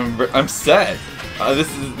mean, I'm set. I'm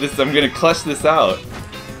gonna clutch this out.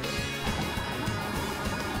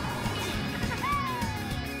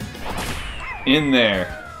 In there.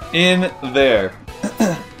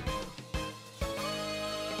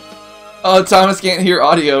 Oh, Thomas can't hear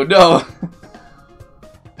audio. No.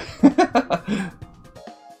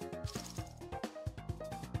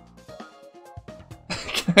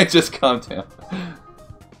 Can I just calm down?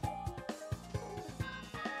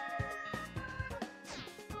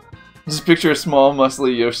 Just picture a small,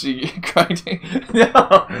 muscly Yoshi grinding.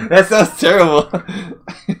 No, that sounds terrible.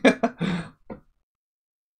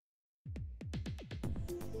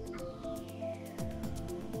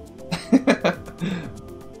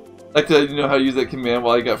 Like to know how to use that command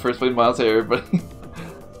while I got first place miles to everybody.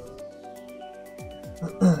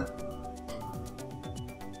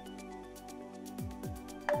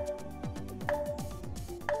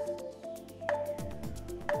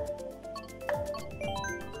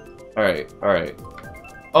 Alright.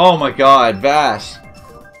 Oh my god, Vash!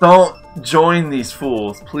 Don't join these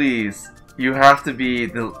fools, please. You have to be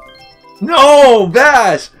the... No!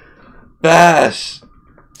 Vash! Vash!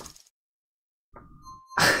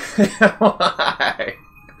 Why?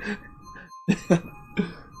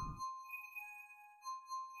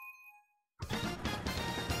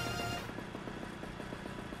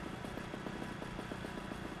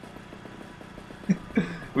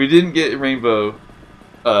 We didn't get rainbow,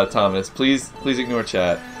 Thomas. Please ignore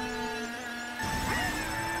chat.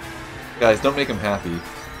 Guys, don't make him happy.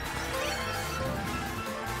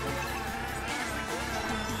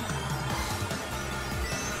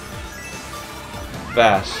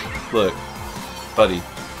 Bash, look. buddy,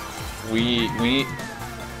 we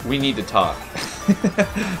need to talk.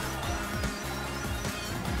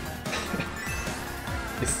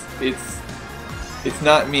 It's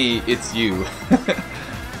not me, it's you.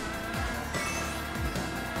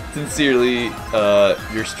 Sincerely,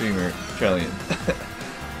 your streamer, Trillion.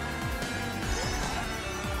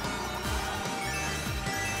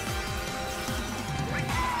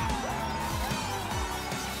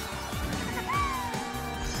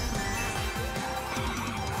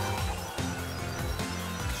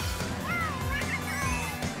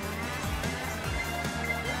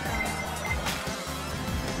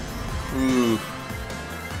 Ooh.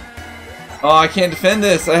 Oh, I can't defend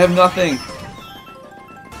this. I have nothing.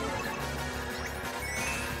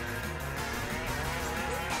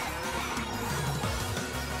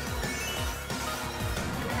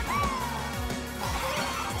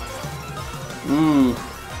 Ooh.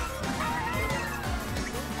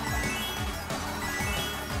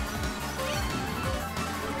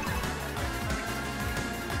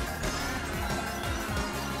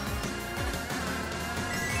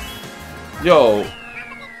 Yo,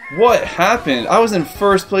 what happened? I was in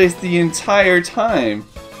first place the entire time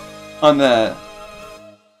on that.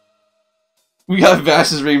 We got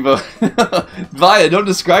Vash's rainbow. Vaya, don't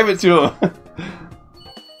describe it to him.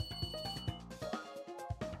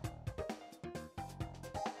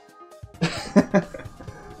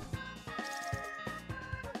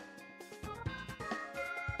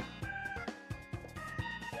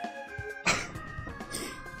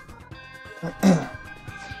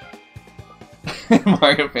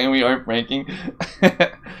 Mario fan, we aren't pranking.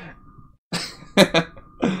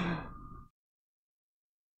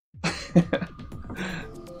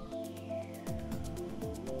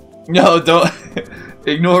 No, don't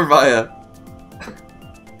ignore Vaya.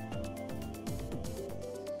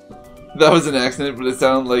 That was an accident, but it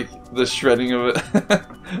sounded like the shredding of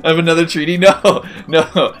of another treaty. No,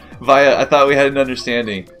 no, Vaya. I thought we had an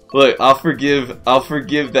understanding. Look, I'll forgive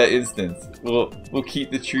that instance. We'll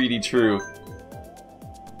keep the treaty true.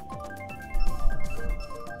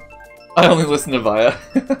 I only listen to Vaya.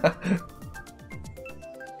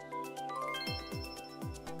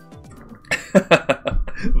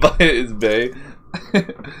 Vaya is bae.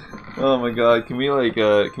 Oh my god, can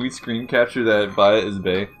we screen capture that Vaya is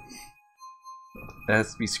bae? That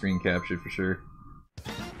has to be screen captured for sure.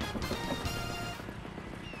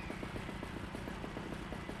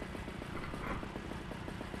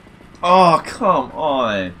 Oh, come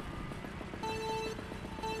on.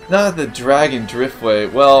 Not the Dragon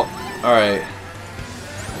Driftway. Well, alright.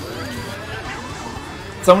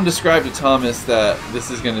 Someone described to Thomas that this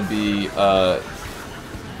is going to be a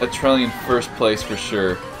Trillion first place for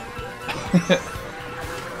sure.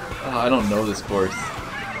 Oh, I don't know this course.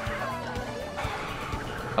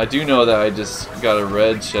 I do know that I just got a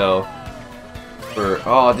red shell for...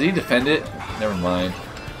 Oh, did he defend it? Never mind.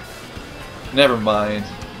 Never mind.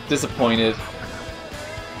 Disappointed.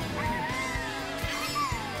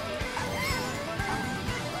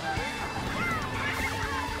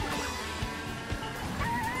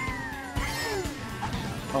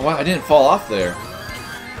 Oh wow, I didn't fall off there.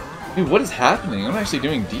 Dude, what is happening? I'm actually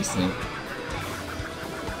doing decent.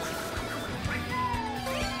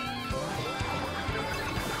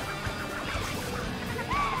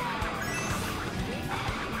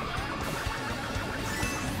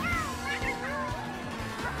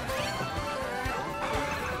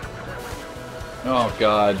 Oh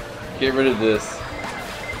god. Get rid of this.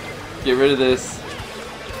 Get rid of this.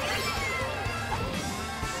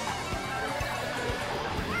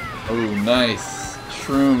 Oh, nice.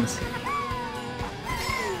 Shrooms.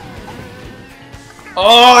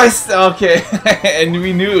 Oh, okay. And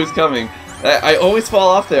we knew it was coming. I always fall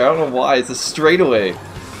off there. I don't know why. It's a straightaway.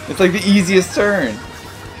 It's like the easiest turn.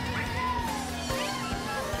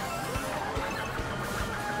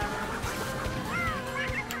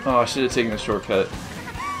 Oh, I should have taken the shortcut.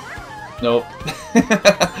 Nope.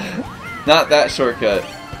 Not that shortcut.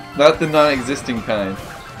 Not the non-existing kind.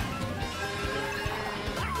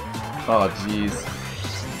 Oh, jeez.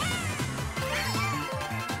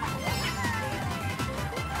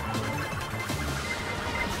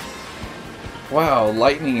 Wow,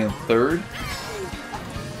 lightning in third?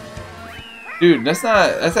 Dude, that's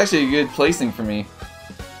actually a good placing for me.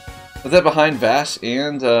 Was that behind Vash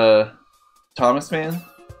and Thomas Man?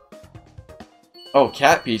 Oh,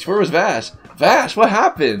 Cat Peach, where was Vash? Vash, what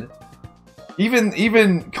happened?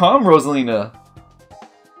 Even calm Rosalina.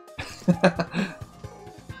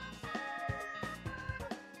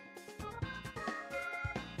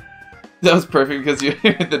 That was perfect because you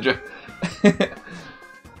hit the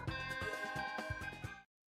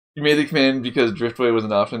You made the command because Driftway was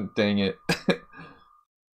an option. Dang it.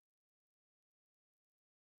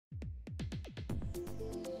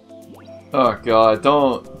 Oh god,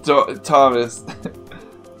 don't Thomas.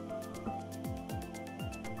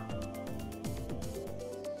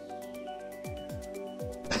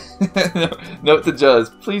 No, note to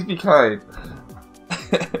Juzz, please be kind.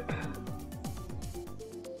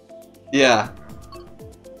 Yeah.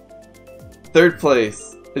 3rd place.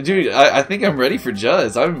 Dude, I think I'm ready for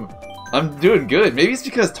Juzz. I'm doing good. Maybe it's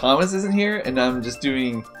because Thomas isn't here and I'm just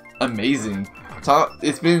doing amazing.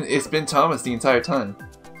 It's been Thomas the entire time.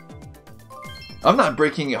 I'm not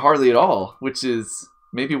breaking it hardly at all, which is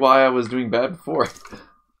maybe why I was doing bad before.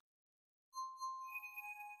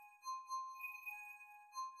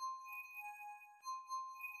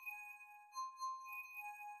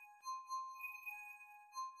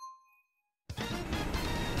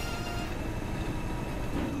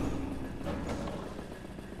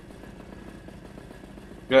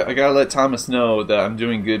 I gotta let Thomas know that I'm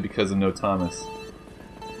doing good because of no Thomas.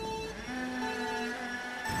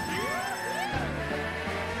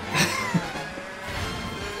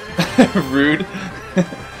 Rude.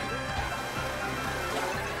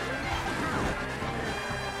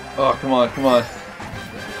 Oh, come on, come on.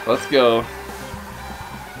 Let's go.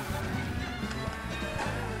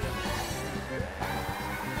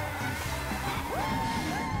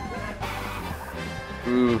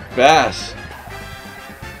 Ooh, Bash.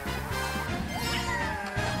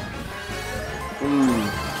 Ooh.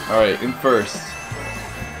 Alright, in first.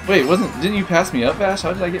 Wait, didn't you pass me up, Bash?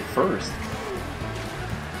 How did I get first?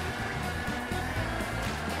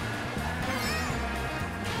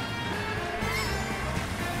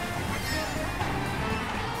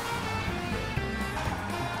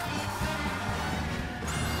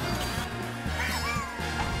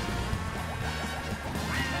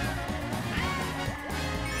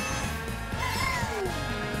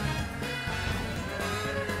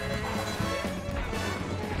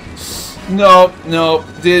 Nope, nope.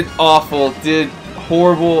 Did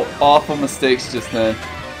horrible, awful mistakes just then.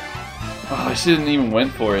 Oh, I shouldn't even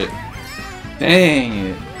went for it. Dang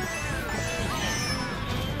it.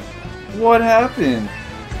 What happened?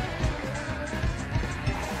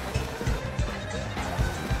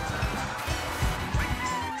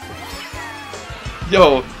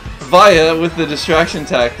 Yo, Vaya with the distraction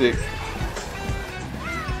tactics.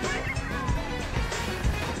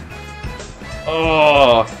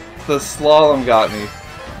 Oh, the slalom got me.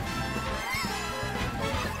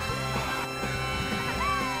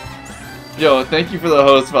 Yo, thank you for the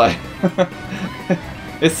host, Vaya.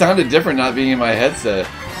 It sounded different not being in my headset.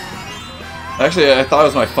 Actually, I thought it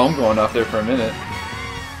was my phone going off there for a minute.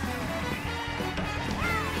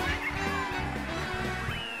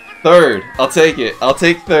 Third. I'll take it. I'll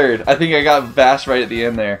take third. I think I got Bash right at the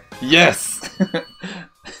end there. Yes!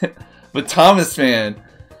 But Thomas, man.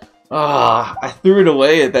 Ah, I threw it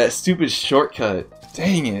away at that stupid shortcut.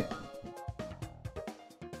 Dang it.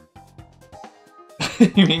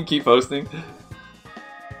 You mean keep posting?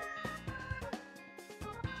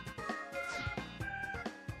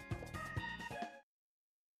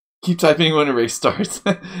 Keep typing when a race starts.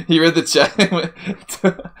 He read the chat and went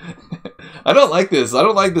I don't like this. I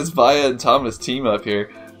don't like this Vaya and Thomas team up here.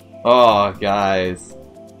 Oh, guys.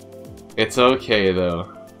 It's okay,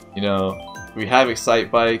 though. You know, we have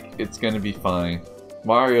Excite Bike. It's gonna be fine.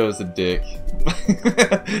 Mario's a dick.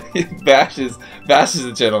 Bash is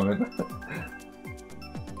a gentleman.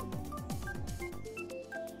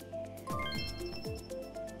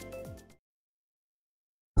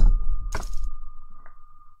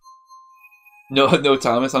 No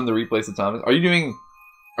Thomas, I'm the replace of Thomas. Are you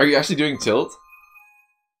actually doing tilt?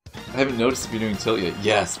 I haven't noticed if you're doing tilt yet.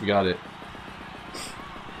 Yes, we got it.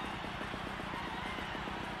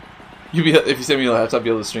 If you send me a laptop, you'll be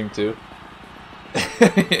able to stream too.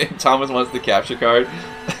 Thomas wants the capture card.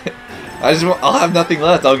 I'll have nothing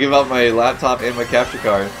left. I'll give out my laptop and my capture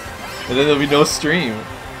card. And then there'll be no stream.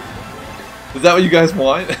 Is that what you guys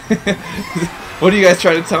want? What are you guys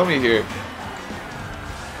trying to tell me here?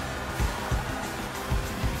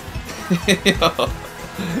 Yo.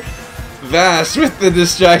 Vash with the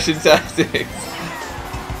distraction tactics.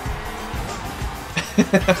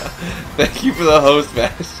 Thank you for the host,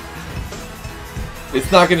 Vash.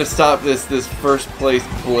 It's not gonna stop this first place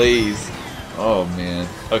blaze. Oh man.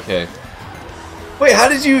 Okay. Wait, how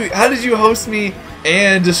did you host me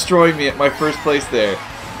and destroy me at my first place there?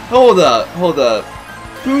 Hold up.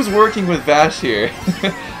 Who's working with Vash here?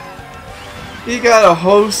 He got a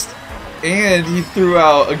host and he threw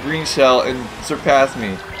out a green shell and surpassed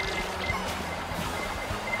me.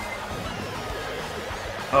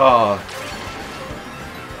 Oh.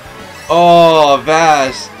 Oh,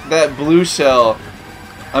 Vash, that blue shell.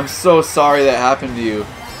 I'm so sorry that happened to you.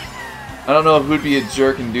 I don't know who'd be a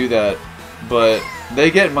jerk and do that, but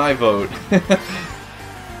they get my vote.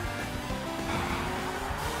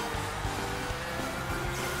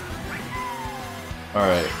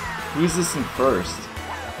 Alright, who's this in first?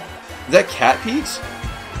 Is that Cat Peach?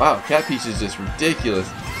 Wow, Cat Peach is just ridiculous.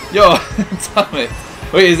 Yo, Thomas.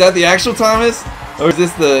 Wait, is that the actual Thomas? Or is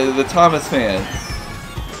this the Thomas fan?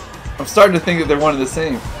 I'm starting to think that they're one and the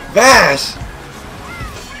same. Vash!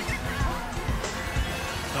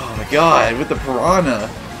 Oh my god, with the piranha.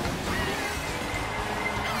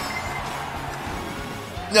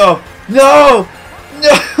 No! No!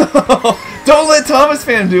 No! Don't let Thomas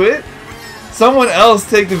fan do it! Someone else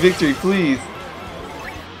take the victory, please.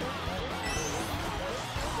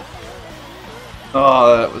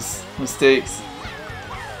 Oh, that was mistakes.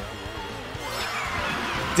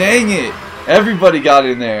 Dang it! Everybody got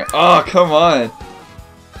in there. Oh, come on.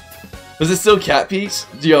 Was it still Cat Peach?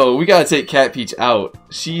 Yo, we gotta take Cat Peach out.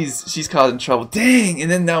 She's causing trouble. Dang! And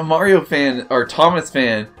then now Mario fan, or Thomas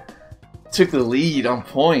fan, took the lead on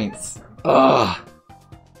points. Ugh.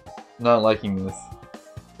 Not liking this.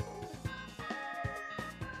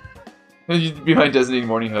 You'd be my designated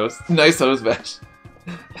morning host. Nice host, Bash.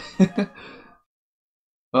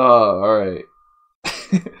 Oh, alright.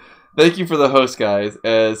 Thank you for the host, guys.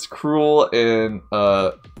 As cruel and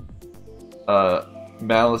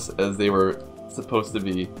malice as they were supposed to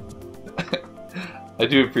be. I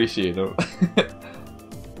do appreciate them.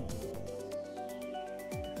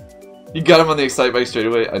 You got him on the Excite Bike straight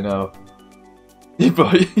away? I know. You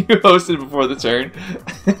hosted before the turn.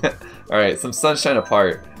 Alright, some sunshine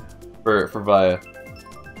apart for Vaya.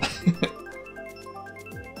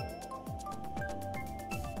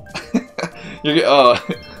 You're oh.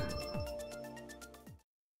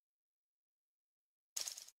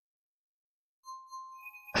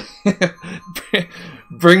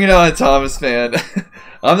 Bring it on, Thomas fan.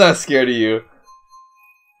 I'm not scared of you.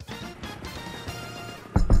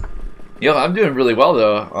 Yo, I'm doing really well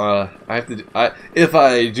though. I have to. If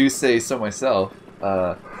I do say so myself.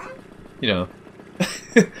 You know.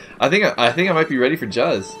 I think I might be ready for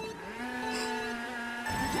Juzz.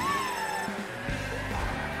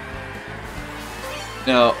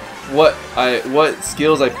 Now, what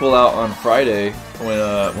skills I pull out on Friday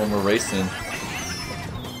when we're racing?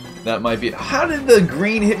 That might be. How did the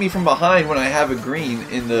green hit me from behind when I have a green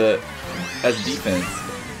in the as defense?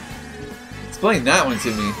 Explain that one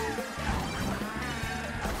to me.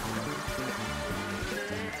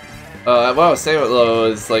 What I was saying though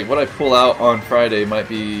is like what I pull out on Friday might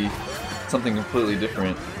be something completely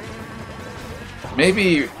different.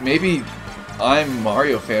 Maybe I'm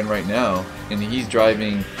Mario fan right now and he's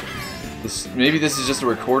driving. Maybe this is just a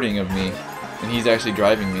recording of me and he's actually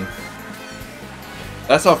driving me.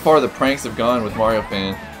 That's how far the pranks have gone with Mario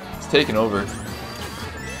fan. It's taken over.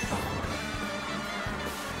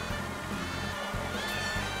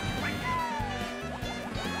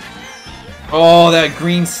 Oh, that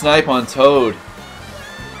green snipe on Toad.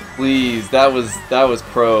 Please, that was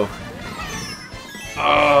pro.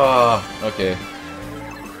 Ah, okay.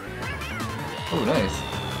 Oh,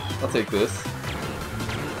 nice. I'll take this.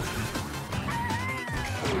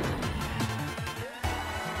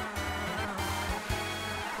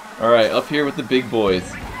 Alright, up here with the big boys.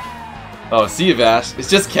 Oh, see you, Vash. It's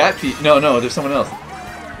just Cat Peach. No, there's someone else.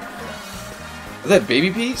 Is that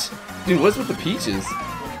Baby Peach? Dude, what's with the peaches?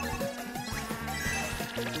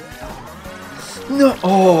 No!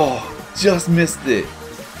 Oh! Just missed it.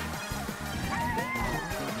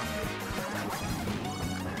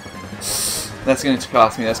 That's gonna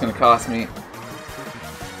cost me. That's gonna cost me.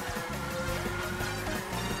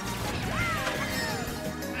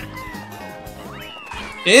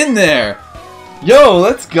 In there! Yo,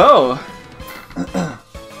 let's go!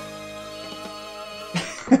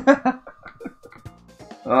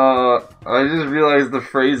 I just realized the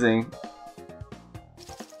phrasing.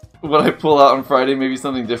 What I pull out on Friday, maybe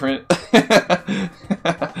something different.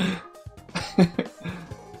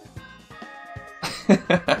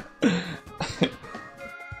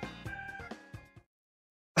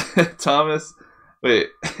 Thomas, wait.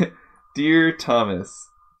 Dear Thomas,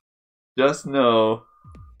 just know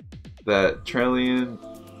that Trillian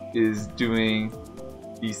is doing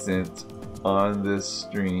decent on this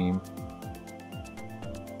stream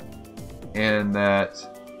and that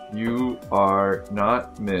you are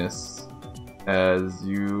not missed as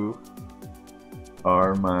you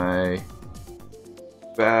are my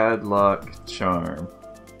bad luck charm.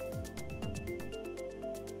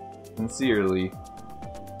 Sincerely,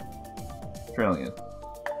 Trillian.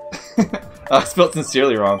 I spelled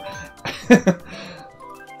sincerely wrong.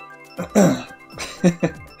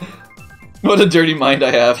 What a dirty mind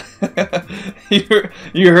I have.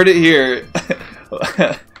 You heard it here.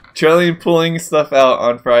 Trailing pulling stuff out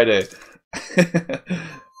on Friday.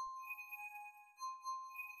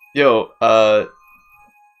 Yo,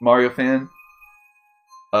 Mario fan,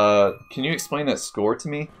 can you explain that score to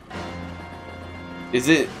me? Is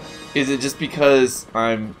it just because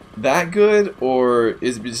I'm that good, or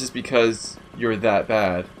is it just because you're that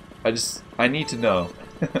bad? I need to know.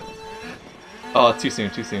 Oh, too soon,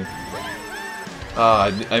 too soon.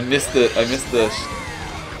 I missed the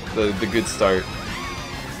good start.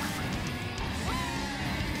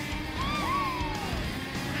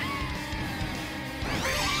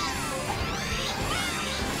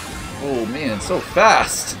 Oh man, so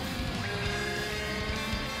fast!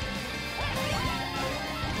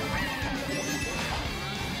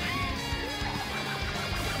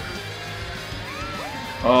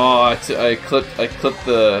 Oh, I clipped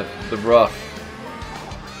the rough.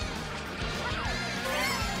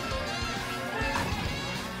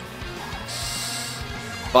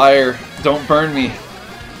 Fire, don't burn me.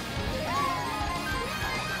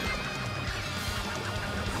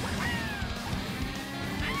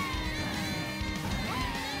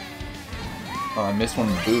 Oh, I missed one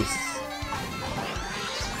of the boosts.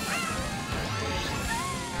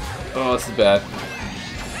 Oh, this is bad.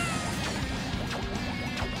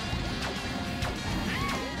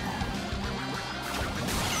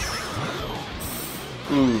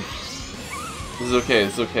 Ooh. This is okay,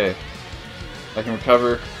 this is okay. I can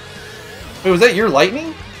recover. Wait, was that your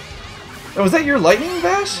lightning? Oh, was that your lightning,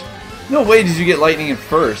 Vash? No way did you get lightning in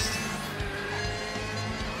first.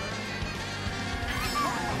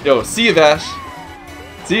 Yo, see ya, Vash.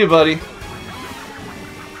 See you, buddy.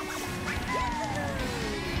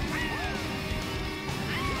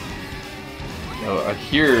 Oh, I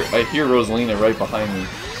hear Rosalina right behind me.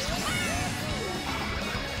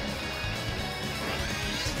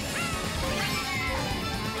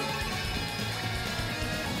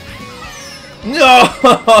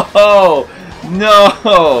 No!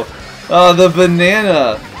 No! Oh, the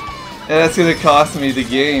banana. That's gonna cost me the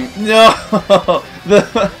game. No!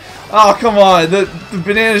 Oh, come on! The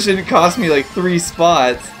banana shouldn't cost me like 3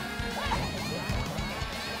 spots.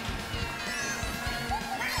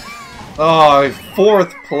 Oh,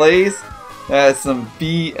 4th place? That's some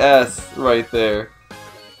BS right there.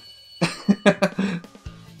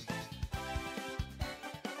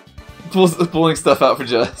 Pulling stuff out for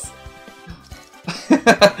Jess.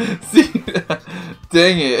 See?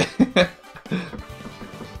 Dang it.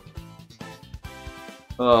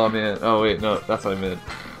 Oh man. Oh wait, no, that's what I meant.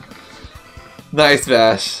 Nice,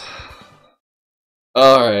 Vash.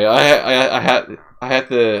 Alright, I had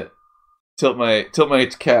to tilt my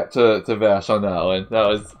cap to Vash on that one.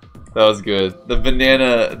 That was good. The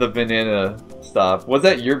banana stop. Was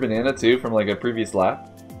that your banana too from like a previous lap?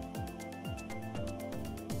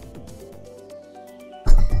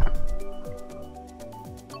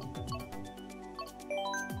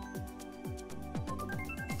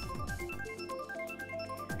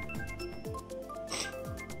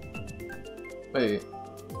 Wait.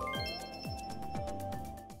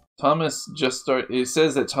 Thomas just started. It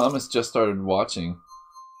says that Thomas just started watching.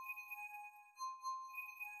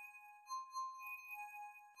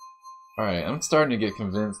 Alright, I'm starting to get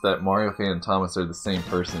convinced that Mario Fan and Thomas are the same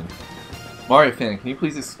person. Mario Fan, can you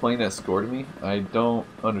please explain that score to me? I don't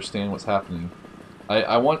understand what's happening.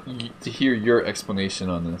 I want to hear your explanation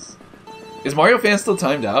on this. Is Mario Fan still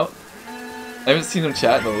timed out? I haven't seen him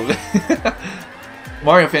chat in a little bit.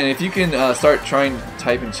 Mario Fan, if you can start trying to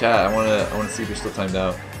type in chat, I wanna see if you're still timed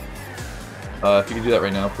out. If you can do that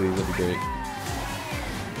right now, please, that'd be great.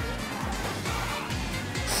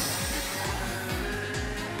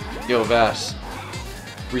 Yo, Vash,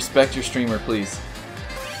 respect your streamer, please,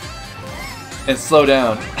 and slow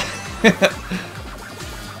down.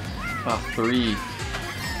 Oh, 3.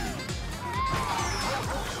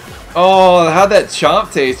 Oh, how'd that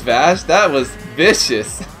chomp taste, Vash? That was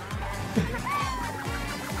vicious.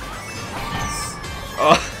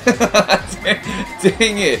 Oh,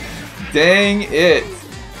 dang it. Dang it.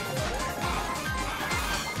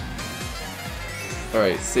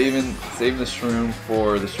 Alright, saving the shroom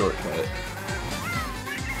for the shortcut.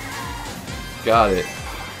 Got it.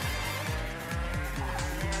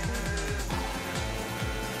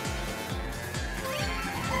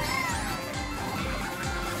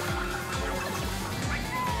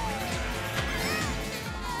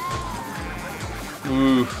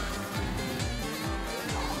 Ooh.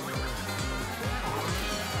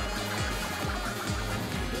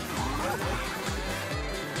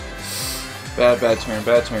 Bad turn,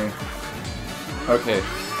 bad turn. Okay.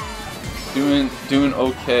 Doing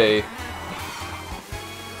okay.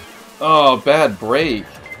 Oh, bad break.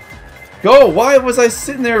 Go! Why was I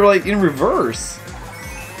sitting there like in reverse?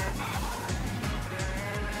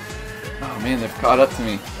 Oh man, they've caught up to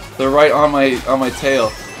me. They're right on my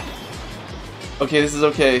tail. Okay, this is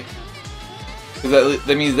okay. 'Cause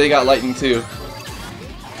that means they got lightning too.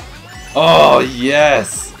 Oh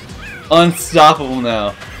yes! Unstoppable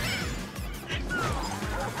now.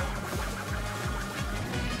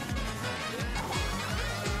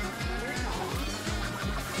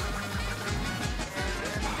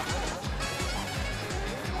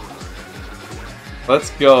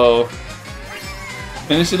 Let's go.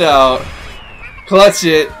 Finish it out. Clutch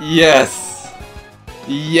it. Yes.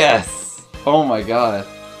 Yes. Oh my god.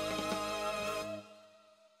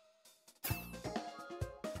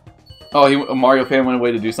 Oh, a Mario fan went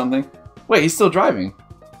away to do something? Wait, he's still driving.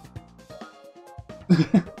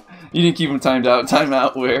 You didn't keep him timed out. Time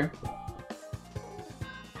out where?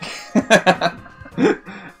 I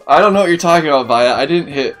don't know what you're talking about, Vaya. I didn't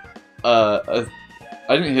hit a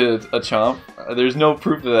chomp. There's no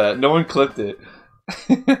proof of that. No one clipped it.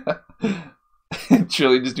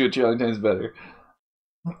 Trillion, just do it trillion times better.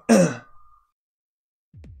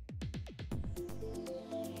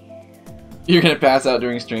 You're gonna pass out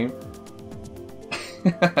during stream?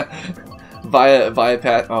 Via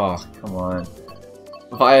pass. Oh, come on.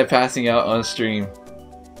 Via passing out on stream.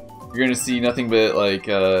 You're gonna see nothing but like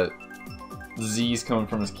Z's coming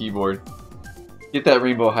from his keyboard. Get that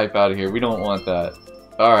rainbow hype out of here. We don't want that.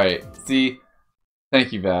 Alright, see?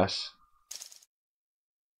 Thank you, Vash.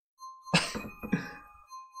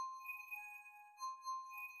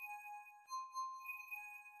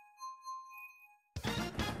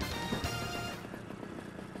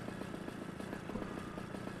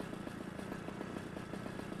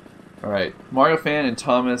 Alright, Mario Fan and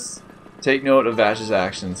Thomas, take note of Vash's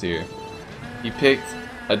actions here. He picked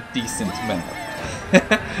a decent map.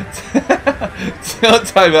 Don't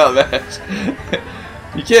time out, Vash.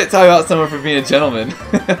 You can't time out someone for being a gentleman.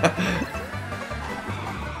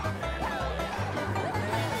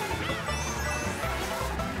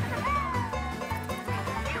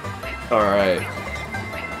 Alright.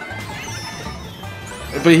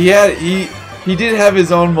 But he did have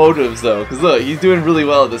his own motives though, because look, he's doing really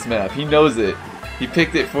well at this map. He knows it. He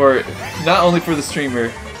picked it for not only for the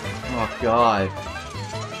streamer. Oh god.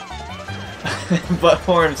 But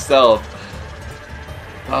for himself.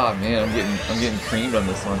 Oh man, I'm getting creamed on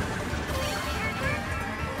this one.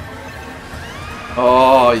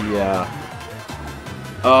 Oh yeah.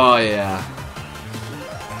 Oh yeah.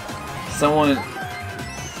 Someone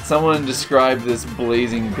describe this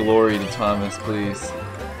blazing glory to Thomas, please.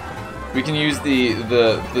 We can use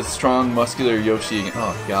the strong muscular Yoshi again.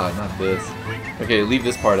 Oh god, not this. Okay, leave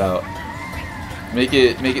this part out. Make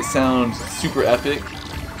it sound super epic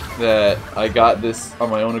that I got this on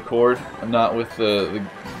my own accord. I'm not with the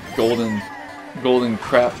golden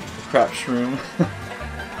crap shroom.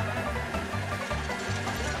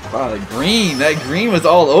 Wow, that green was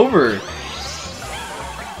all over.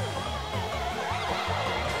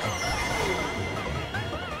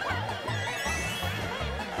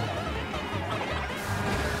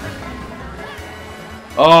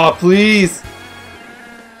 Oh, please!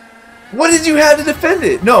 What did you have to defend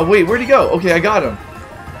it? No, wait, where'd he go? Okay, I got him.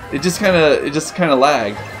 It just kind of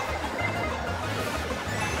lagged.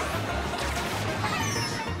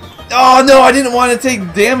 Oh no, I didn't want to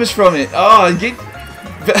take damage from it. Oh, get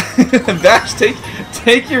Vash,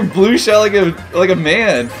 take your blue shell like a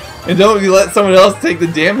man, and don't let someone else take the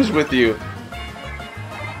damage with you.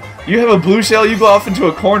 You have a blue shell, you go off into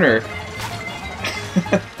a corner.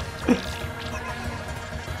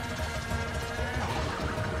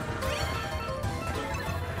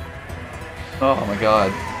 Oh my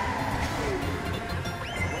god.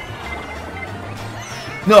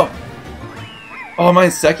 No! Oh, am I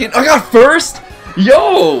in second? I got first?!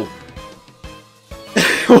 Yo!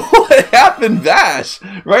 What happened, Vash?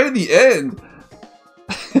 Right at the end!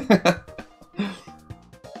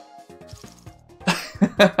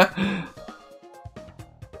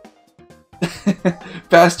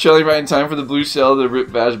 Fast Charlie right in time for the blue shell to rip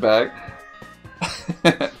Vash back.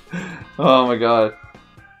 Oh my god.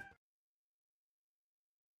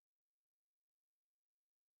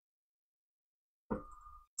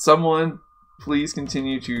 Someone, please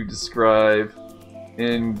continue to describe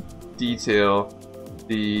in detail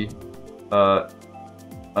the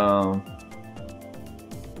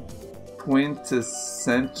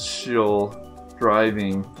quintessential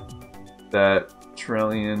driving that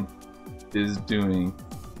Trillion is doing,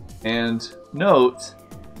 and note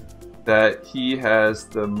that he has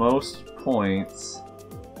the most points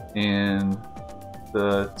in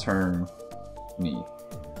the turn me.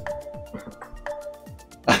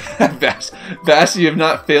 Bash, you have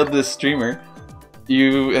not failed this streamer.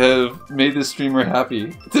 You have made this streamer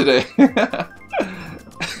happy today.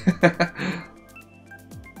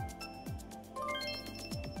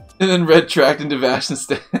 And then Red tracked into Vash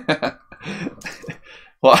instead.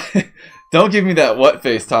 Well, don't give me that what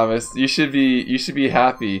face, Thomas. You should be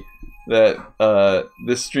happy that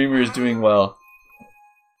this streamer is doing well.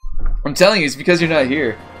 I'm telling you, it's because you're not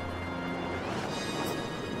here.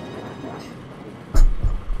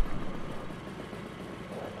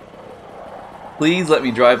 Please let me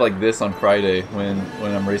drive like this on Friday when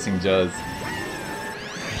I'm racing Juz.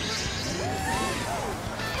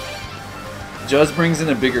 Juz brings in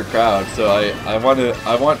a bigger crowd, so I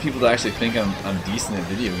want people to actually think I'm decent at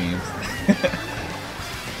video games.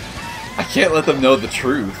 I can't let them know the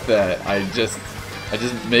truth that I just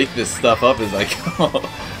make this stuff up as I go.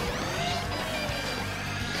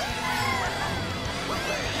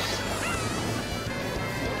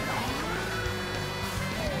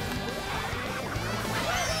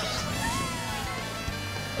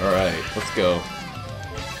 Alright, let's go.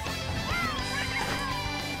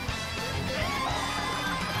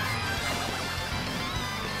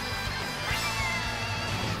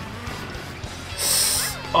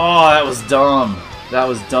 Oh, that was dumb. That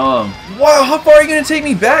was dumb. Wow, how far are you going to take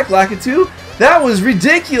me back, Lakitu? That was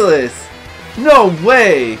ridiculous. No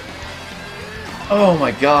way. Oh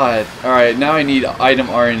my god. Alright, now I need item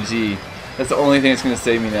RNG. That's the only thing that's going to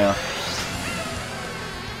save me now.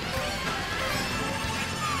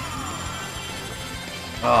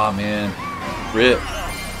 Oh man, rip.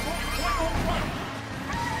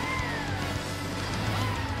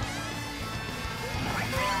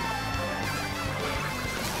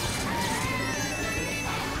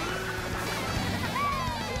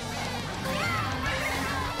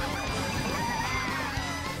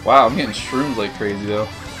 Wow, I'm getting shroomed like crazy though.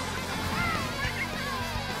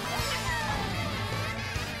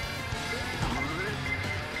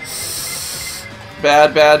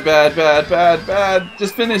 Bad, bad, bad, bad, bad, bad.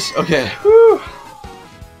 Just finish. Okay. Woo.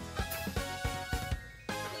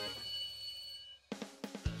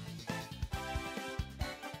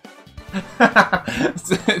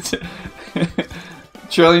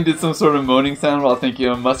 Trillian did some sort of moaning sound while thinking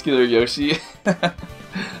of muscular Yoshi.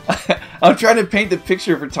 I'm trying to paint the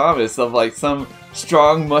picture for Thomas of like some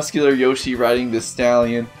strong muscular Yoshi riding this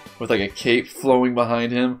stallion with like a cape flowing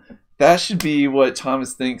behind him. That should be what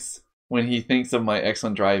Thomas thinks when he thinks of my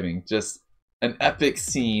excellent driving. Just an epic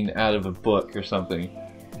scene out of a book or something.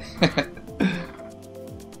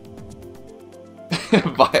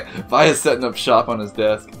 Vaya setting up shop on his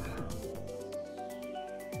desk.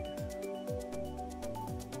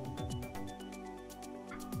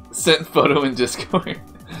 Sent photo in Discord.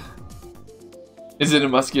 Is it a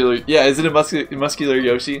muscular... Yeah, is it a muscular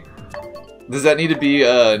Yoshi? Does that need to be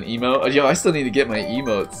an emote? Yo, I still need to get my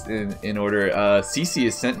emotes in order. Cece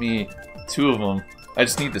has sent me 2 of them. I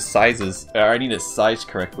just need the sizes. I need it sized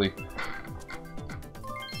correctly.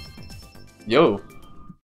 Yo.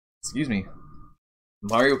 Excuse me.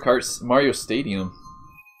 Mario Stadium.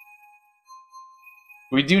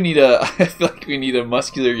 We do need a... I feel like we need a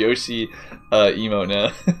muscular Yoshi emote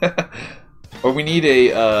now. Or we need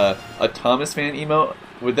a Thomas fan emote.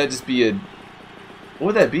 Would that just be a... What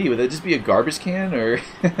would that be? Would that just be a garbage can, or...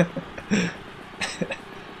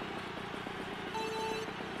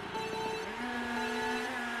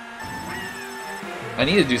 I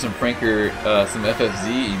need to do some Franker, some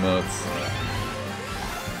FFZ emotes.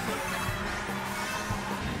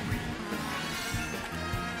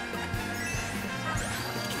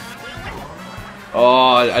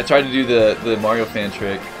 Oh, I tried to do the Mario fan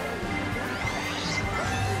trick.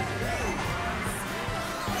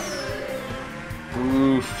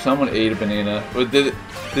 Oof, someone ate a banana. Did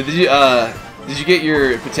you get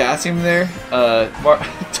your potassium there?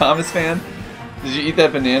 Thomas fan? Did you eat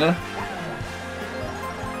that banana?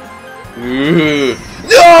 Ooh.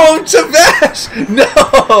 No! To Bash! No!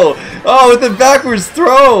 Oh, with the backwards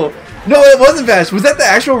throw! No, it wasn't Bash. Was that the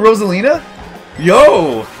actual Rosalina?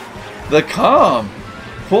 Yo! The calm.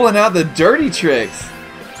 Pulling out the dirty tricks.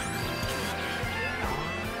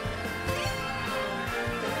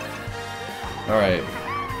 Alright.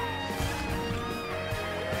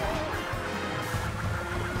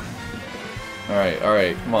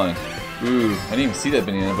 Alright, come on. Ooh, I didn't even see that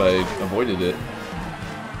banana, but I avoided it.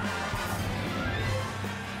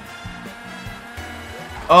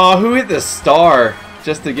 Oh, who hit the star?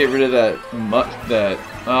 Just to get rid of that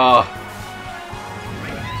oh.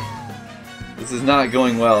 This is not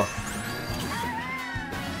going well.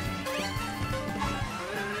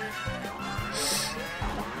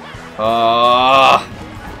 Ah,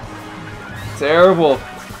 terrible.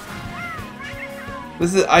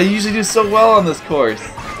 I usually do so well on this course.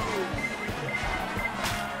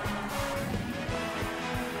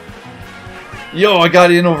 Yo, I got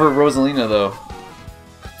in over Rosalina though.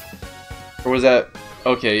 Or was that...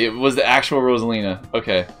 Okay, it was the actual Rosalina.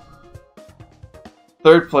 Okay.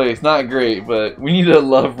 Third place, not great, but we need a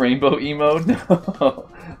love rainbow emote? No.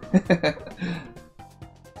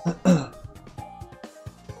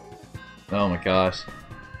 Oh my gosh.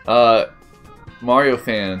 Mario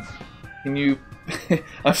fan, can you...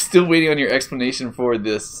 I'm still waiting on your explanation for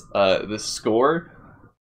this this score.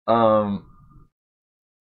 I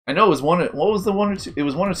know it was what was the one or two? It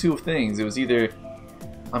was one or two things. It was either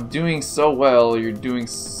I'm doing so well or you're doing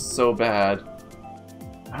so bad.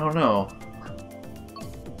 I don't know.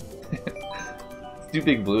 Let's do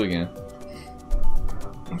Big Blue again.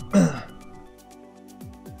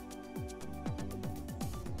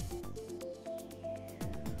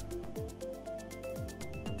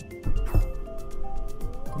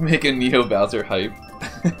 Make a Neo Bowser hype.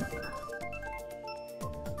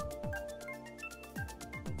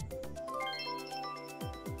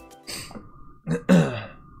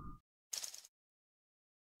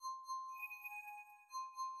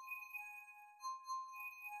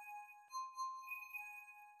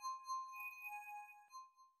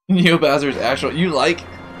 Neo Bowser's actual... You like...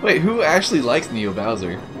 Wait, who actually likes Neo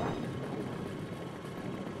Bowser?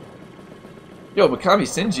 Yo, Mikami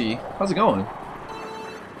Shinji, how's it going?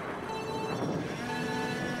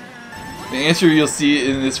 The answer you'll see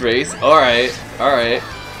in this race. Alright, alright.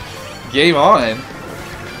 Game on.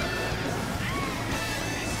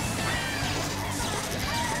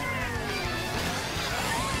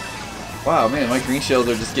 Wow, man, my green shells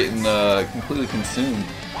are just getting completely consumed.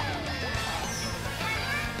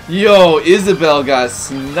 Yo, Isabelle got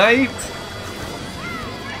sniped.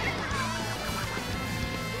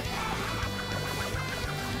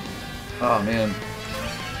 Oh man,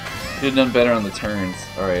 should have done better on the turns.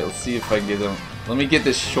 All right, let's see if I can get them. Let me get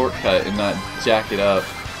this shortcut and not jack it up.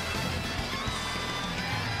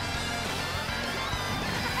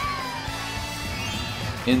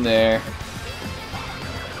 In there.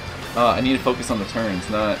 I need to focus on the turns,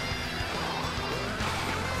 not.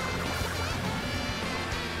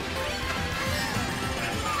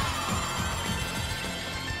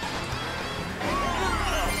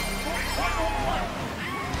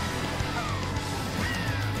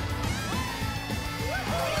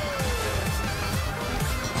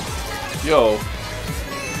 Yo.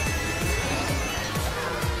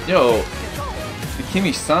 Yo.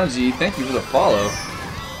 Kimi Sanji, thank you for the follow.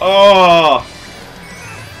 Oh!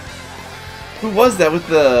 Who was that with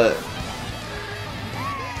the...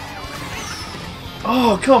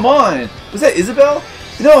 Oh, come on! Was that Isabelle?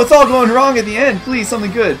 No, it's all going wrong at the end. Please,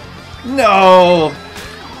 something good. No!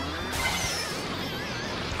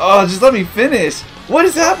 Oh, just let me finish. What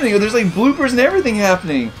is happening? There's like bloopers and everything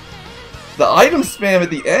happening. The item spam at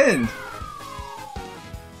the end.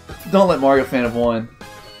 Don't let Mario fan have won.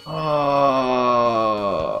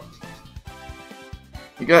 Oh.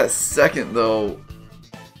 You got second though.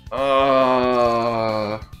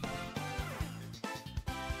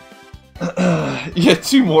 You get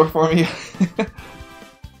two more for me.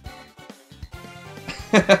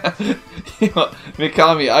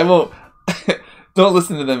 Mikami, I won't. Don't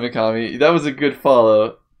listen to them, Mikami. That was a good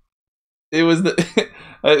follow. It was the.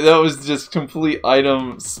 That was just complete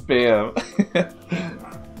item spam.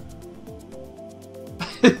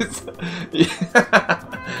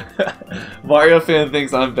 Mario fan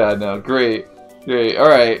thinks I'm bad now. Great. Great.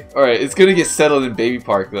 Alright. Alright. It's gonna get settled in Baby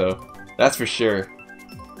Park, though. That's for sure.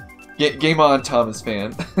 Game on, Thomas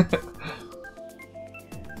fan.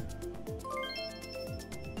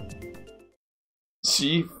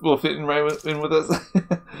 She will fit in right in with us.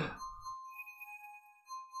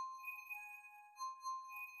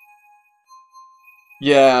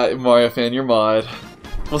 Yeah, Mario fan, you're mod.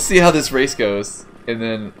 We'll see how this race goes, and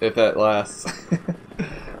then if that lasts.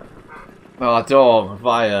 Oh, don't,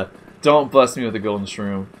 Via. Don't bless me with a golden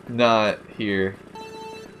shroom. Not here.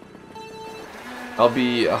 I'll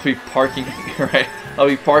be parking right. I'll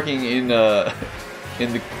be parking in the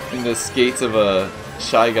skates of a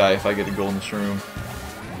Shy Guy if I get a golden shroom.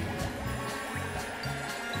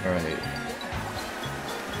 All right.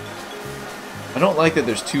 I don't like that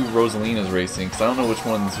there's two Rosalinas racing, because I don't know which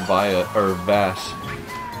one's Via or Vash.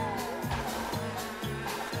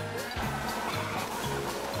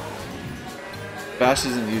 Vash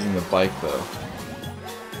isn't using the bike though.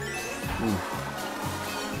 Ooh.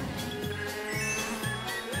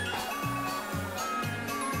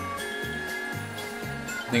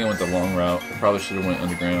 I think I went the long route. I probably should have went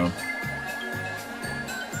underground.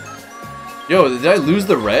 Yo, did I lose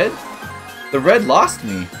the red? The red lost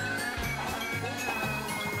me.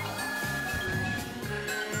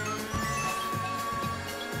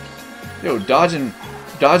 Yo, dodging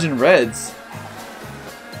reds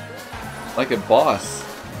like a boss.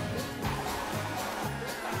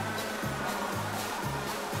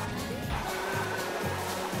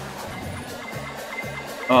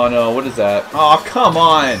 Oh no, what is that? Oh, come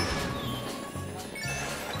on!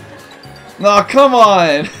 No, come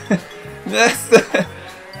on!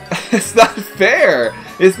 It's not fair!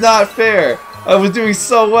 It's not fair! I was doing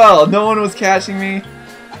so well, no one was catching me.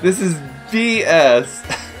 This is BS.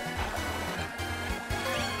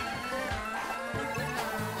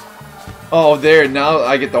 Oh, there, now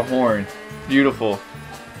I get the horn. Beautiful.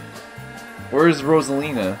 Where's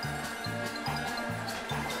Rosalina?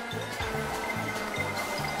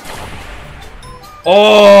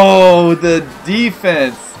 Oh, the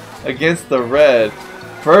defense against the red.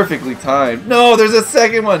 Perfectly timed. No, there's a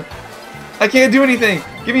second one. I can't do anything.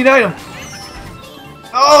 Give me an item.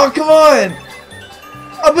 Oh, come on.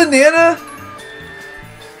 A banana?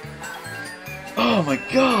 Oh my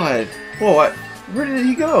god. Whoa, where did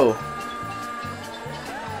he go?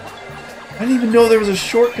 I didn't even know there was a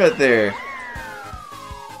shortcut there.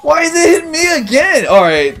 Why is it hitting me again?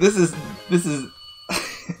 Alright, this is this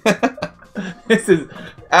is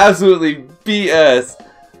absolutely BS.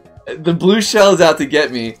 The blue shell is out to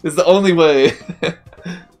get me. This is the only way.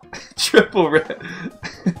 Triple red.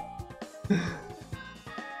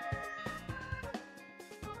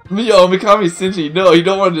 Yo, Mikami Senshi, no, you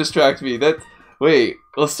don't want to distract me. Wait,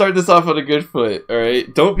 let's start this off on a good foot,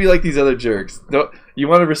 alright? Don't be like these other jerks. You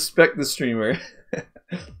want to respect the streamer.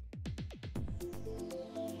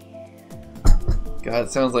 God,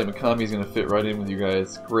 it sounds like Mikami's gonna fit right in with you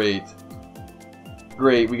guys. Great.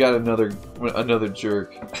 Great, we got another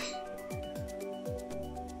jerk.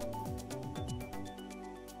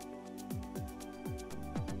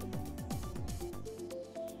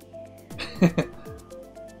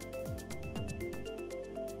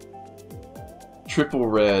 Triple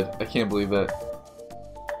red. I can't believe that.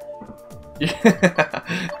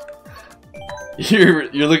 You're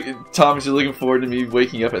looking, Thomas. You're looking forward to me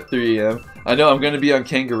waking up at 3 AM. I know I'm gonna be on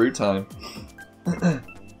kangaroo time.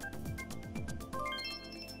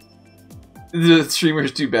 The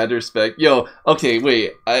streamer's too bad to respect. Yo, okay,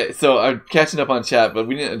 wait. So I'm catching up on chat, but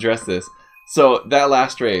we didn't address this. So that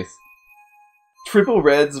last race, triple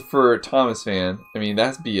reds for Thomas fan. I mean,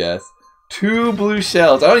 that's BS. 2 blue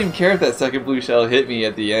shells. I don't even care if that second blue shell hit me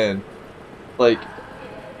at the end. Like,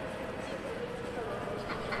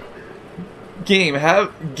 game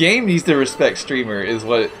needs to respect streamer is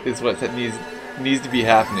what needs to be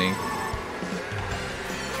happening.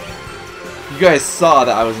 You guys saw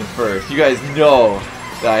that I was in first. You guys know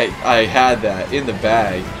that I had that in the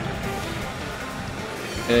bag.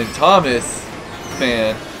 And Thomas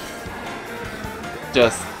fan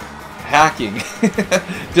just hacking.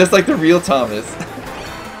 Just like the real Thomas.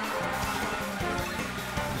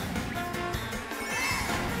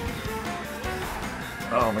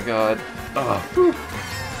 Oh my god. Oh.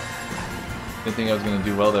 Didn't think I was gonna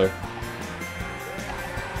do well there.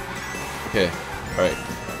 Okay. Alright.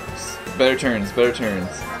 Better turns, better turns.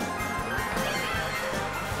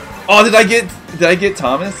 Oh, did I get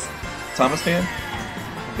Thomas? Thomas fan?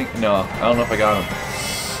 I think no, I don't know if I got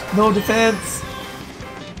him. No defense!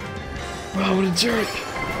 Wow, what a jerk!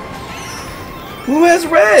 Who has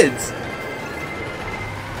reds?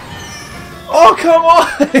 Oh, come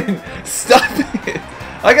on! Stop it!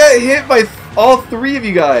 I got hit by all 3 of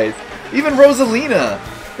you guys! Even Rosalina!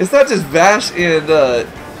 It's not just Vash and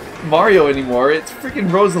Mario anymore, it's freaking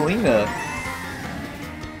Rosalina.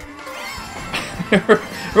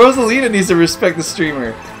 Rosalina needs to respect the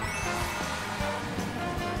streamer.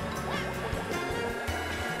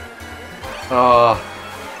 Ah.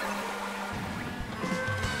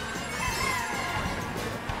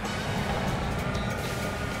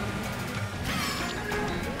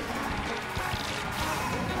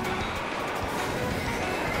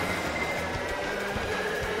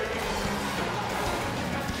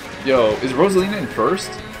 Yo, is Rosalina in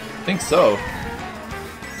first? I think so.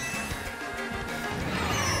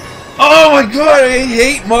 Oh my god, I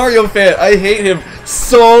hate Mario fan. I hate him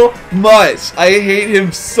so much. I hate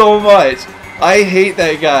him so much. I hate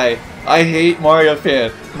that guy. I hate Mario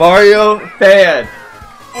fan. Mario fan.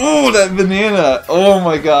 Oh, that banana. Oh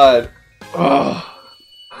my god. Oh.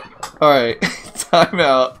 Alright, time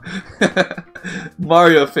out.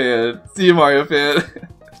 Mario fan. See you, Mario fan.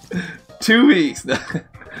 2 weeks now.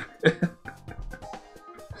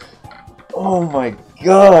 Oh my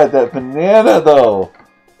god, that banana though!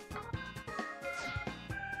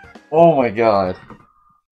 Oh my god.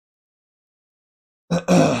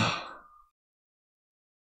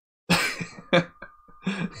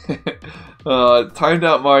 Timed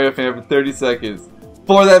out Mario fan for 30 seconds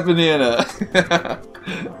for that banana.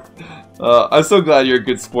 I'm so glad you're a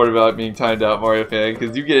good sport about being timed out, Mario fan,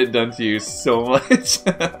 because you get it done to you so much.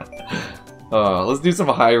 Let's do some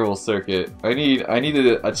high roll circuit. I need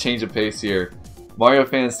a change of pace here. Mario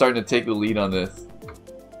fan is starting to take the lead on this.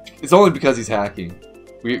 It's only because he's hacking.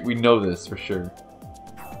 We know this for sure.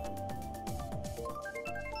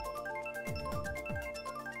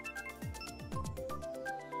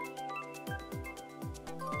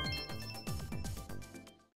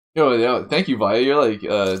 Yo, yeah, thank you, Vaya. You're like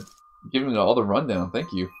giving it all the rundown.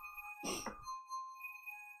 Thank you.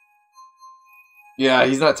 Yeah,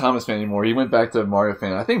 he's not Thomas fan anymore. He went back to Mario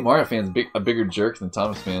fan. I think Mario fan's a bigger jerk than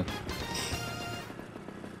Thomas fan.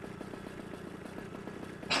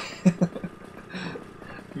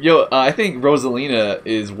 Yo, I think Rosalina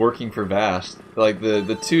is working for Vash. Like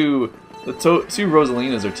the two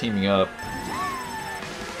Rosalinas are teaming up.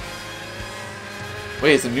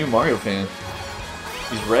 Wait, it's a new Mario fan.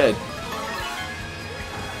 He's red.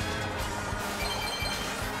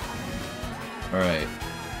 Alright.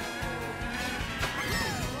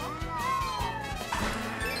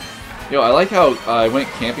 Yo, I like how I went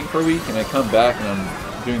camping for a week and I come back and I'm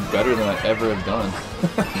doing better than I ever have done.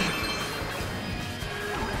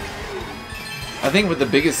 I think what the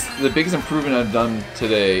biggest improvement I've done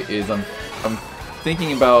today is I'm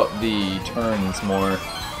thinking about the turns more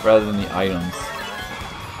rather than the items.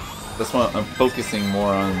 That's why I'm focusing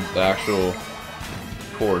more on the actual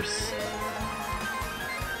course.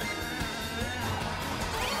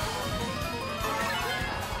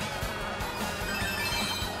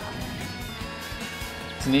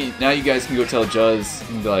 It's neat. Now you guys can go tell Juz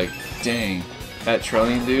and be like, dang, that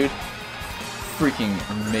Trillion dude, freaking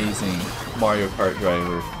amazing Mario Kart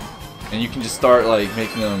driver. And you can just start like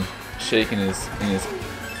making him shake in his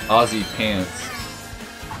Aussie pants.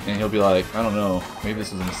 And he'll be like, I don't know, maybe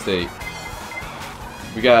this was a mistake.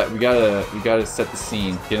 We gotta set the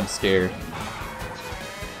scene, get him scared.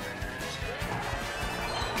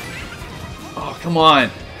 Oh, come on!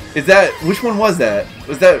 Is that, which one was that?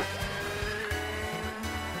 Was that...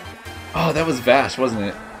 Oh, that was Vash, wasn't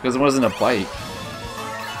it? Because it wasn't a bike.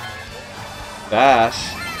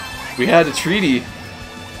 Vash, we had a treaty.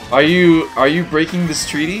 Are you breaking this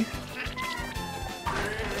treaty?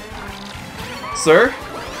 Sir?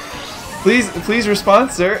 Please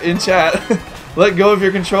respond, sir, in chat. Let go of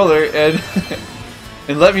your controller and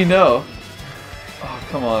and let me know. Oh,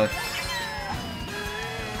 come on.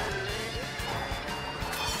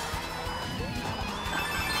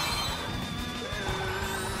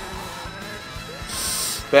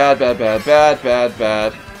 Bad.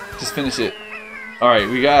 Just finish it. Alright,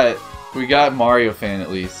 we got Mario fan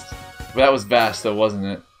at least. That was Vash though, wasn't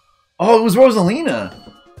it? Oh, it was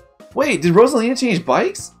Rosalina! Wait, did Rosalina change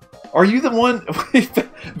bikes? Are you the one? Wait,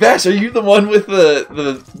 Vash, are you the one with the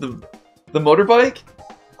motorbike?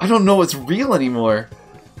 I don't know what's real anymore.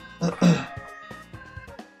 Let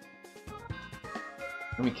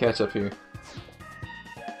me catch up here.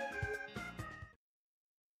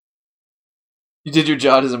 You did your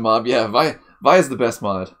job as a mob, yeah. Vi is the best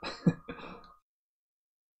mod.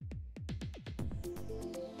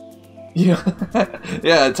 Yeah,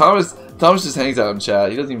 yeah. Thomas just hangs out in chat.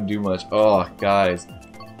 He doesn't even do much. Oh, guys.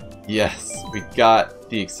 Yes, we got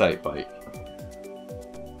the Excite bike.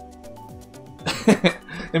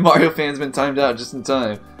 And Mario fan's been timed out just in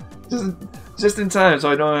time. Just in time, so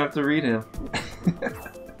I don't have to read him.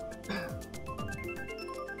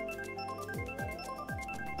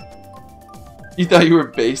 You thought you were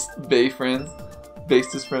Bay friends?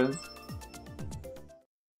 Based friends?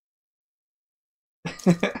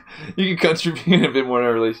 You can contribute a bit more in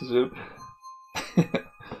our relationship.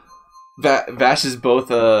 Vash is both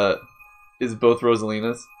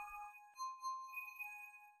Rosalina's.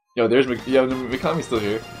 Yo, there's Mikami's still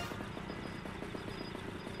here.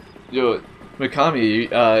 Yo, Mikami,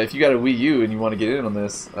 if you got a Wii U and you want to get in on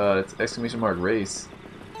this, it's !race,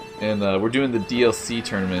 and we're doing the DLC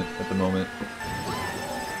tournament at the moment.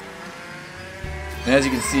 And as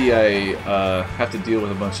you can see, I have to deal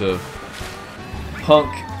with a bunch of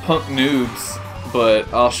punk noobs, but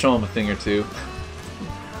I'll show them a thing or two.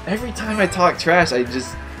 Every time I talk trash, I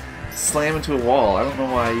just slam into a wall. I don't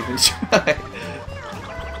know why I even try.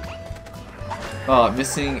 Oh,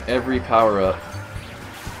 missing every power-up.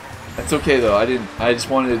 That's okay though. I just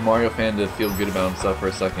wanted Mario fan to feel good about himself for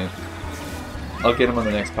a second. I'll get him on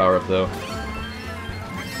the next power-up though.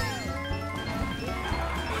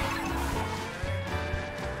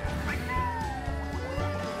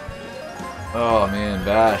 Oh man,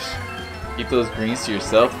 Bash. Keep those greens to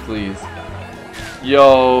yourself, please.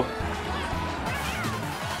 Yo.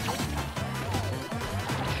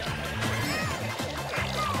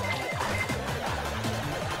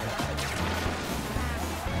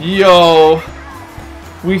 Yo.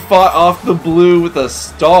 We fought off the blue with a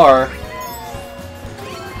star.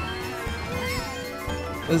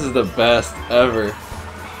 This is the best ever.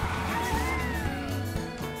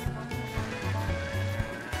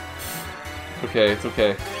 Okay, it's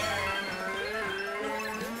okay.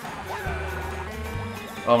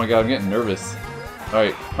 Oh my god, I'm getting nervous.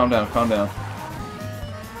 Alright, calm down, calm down.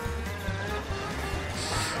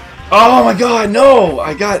 Oh my god, no!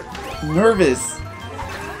 I got nervous.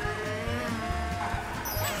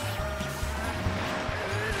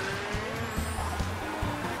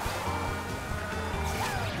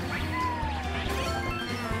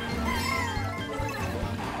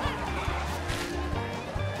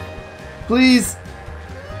 Please!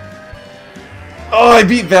 Oh, I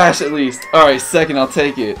beat Bash at least. Alright, second, I'll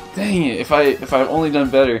take it. Dang it, if I've only done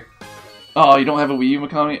better. Oh, you don't have a Wii U,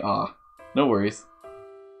 Mikami? Aw, no worries.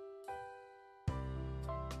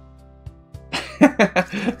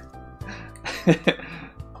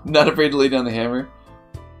 Not afraid to lay down the hammer.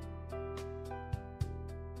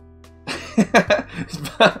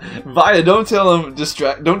 Vaya, don't tell him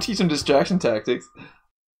don't teach him distraction tactics.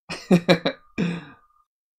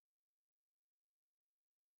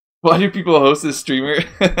 Why do people host this streamer?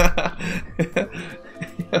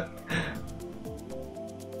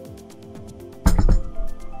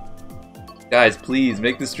 Guys, please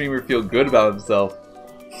make the streamer feel good about himself.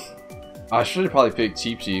 I should have probably picked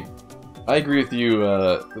Cheep Cheep. I agree with you,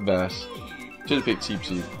 Bash. Should have picked Cheep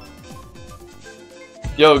Cheep.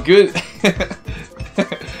 Yo, good,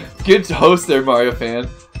 good host there, Mario fan.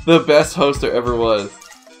 The best host there ever was.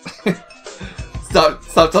 Stop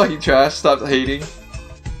talking trash. Stop hating.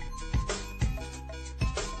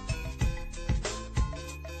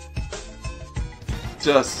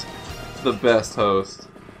 Just the best host.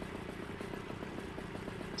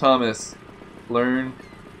 Thomas, learn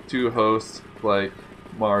to host like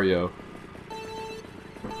Mario.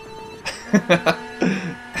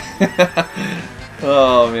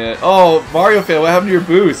 Oh man. Oh, Mario fan, what happened to your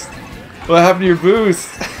boost? What happened to your boost?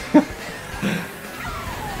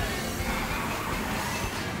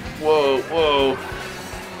 Whoa, whoa.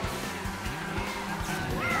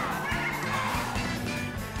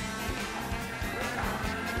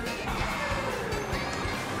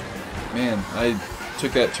 Man, I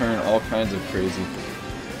took that turn all kinds of crazy.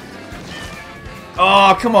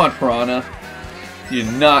 Oh, come on, Piranha. You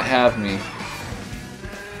did not have me.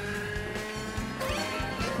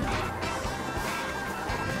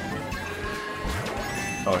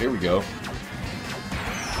 Oh, here we go.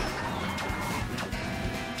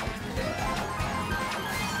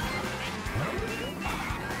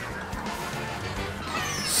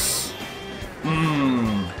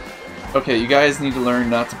 Okay, you guys need to learn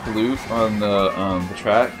not to pollute on the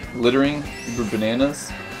track. Littering for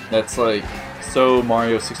bananas. That's like so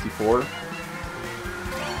Mario 64.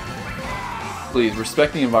 Please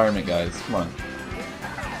respect the environment, guys. Come on.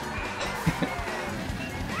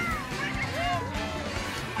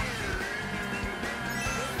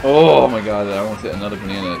 Oh my god, I almost hit another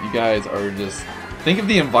banana. You guys are just... Think of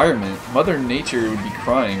the environment. Mother Nature would be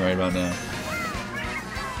crying right about now.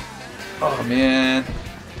 Oh man.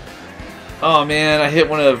 Oh man, I hit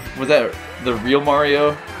one of... Was that the real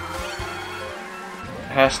Mario?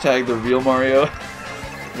 Hashtag the real Mario.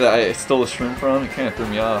 That I stole a shroom from. It kind of threw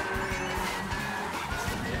me off.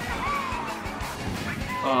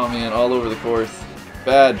 Oh man, all over the course.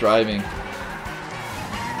 Bad driving.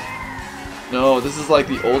 No, this is like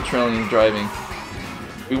the old Trillian driving.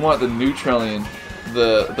 We want the new Trillian.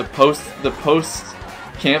 The post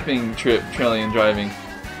camping trip Trillian driving.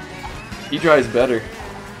 He drives better.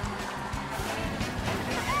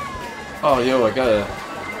 Oh yo, I gotta...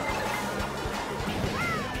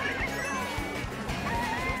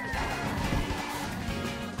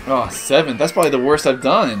 Oh, 7th. That's probably the worst I've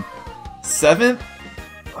done. 7th?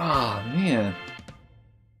 Oh man.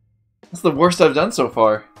 That's the worst I've done so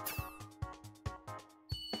far.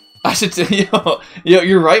 I should say, yo,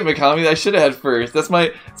 you're right, Mikami. I should have had first. It's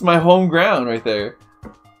my home ground right there.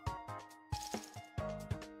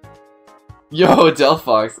 Yo,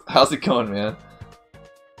 Delphox, how's it going, man?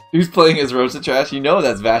 Who's playing as Rosa Trash? You know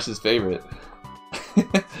that's Vash's favorite.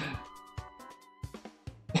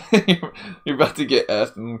 You're about to get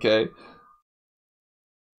F and K.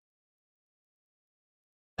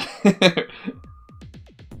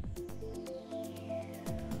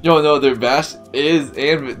 Yo, no, there Vash is,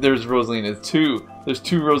 and there's Rosalina. There's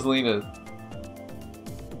two Rosalinas.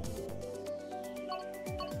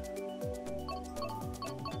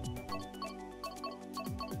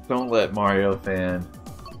 Don't let Mario fan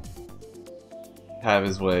have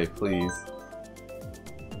his way, please.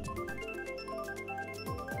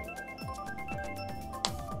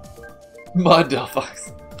 Mud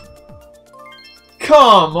Delphox.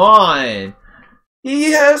 Come on!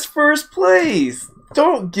 He has first place!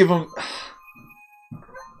 Don't give him...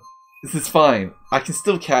 This is fine. I can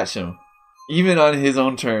still catch him. Even on his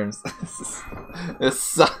own terms. This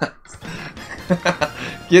sucks.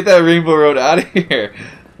 Get that Rainbow Road out of here.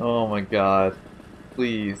 Oh my god.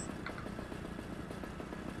 Please.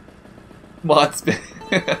 Mod spin.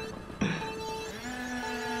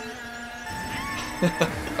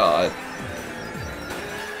 God.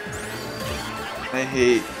 I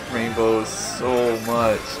hate rainbows so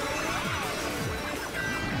much.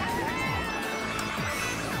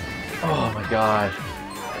 Oh my god.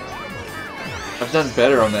 I've done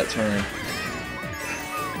better on that turn.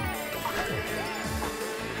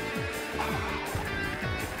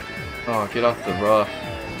 Oh, get off the rough.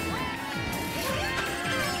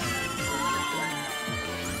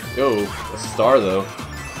 Yo, a star though.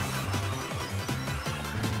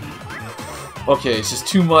 Okay, it's just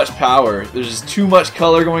too much power. There's just too much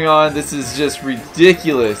color going on. This is just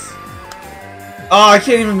ridiculous. Oh, I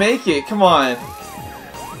can't even make it. Come on.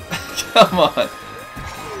 Come on.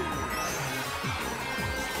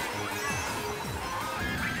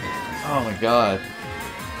 Oh my god.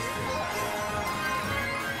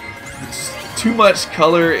 It's too much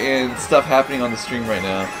color and stuff happening on the stream right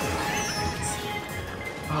now.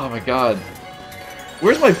 Oh my god.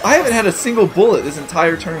 Where's my... I haven't had a single bullet this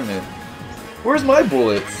entire tournament. Where's my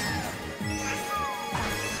bullets?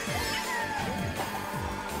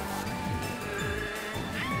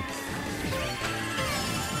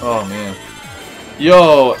 Oh man.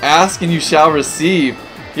 Yo, ask and you shall receive.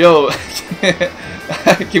 Yo,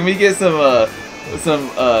 can we get some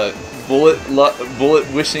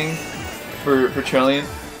bullet wishing for Trillian?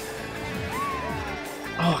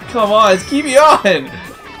 Oh come on, it's keep me on!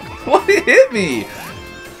 What hit me?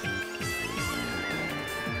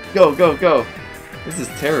 Go, go, go. This is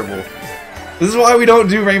terrible. This is why we don't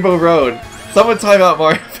do Rainbow Road. Someone time out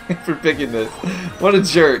Mario for picking this. What a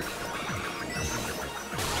jerk.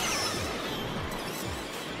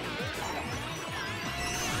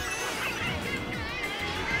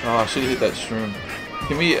 Oh, I should have hit that shroom.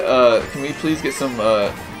 Can we please get some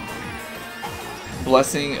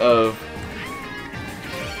blessing of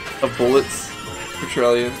bullets for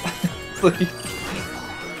Trillian? Please.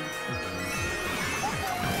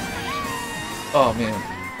 Oh man.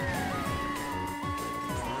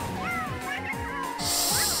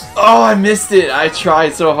 Oh, I missed it. I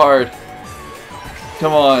tried so hard.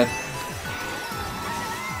 Come on.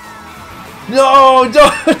 No,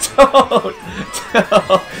 don't.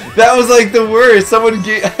 No. That was like the worst. Someone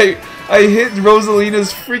I hit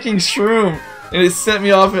Rosalina's freaking shroom and it sent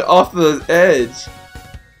me off the edge.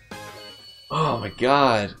 Oh my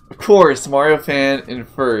god. Of course, Mario fan in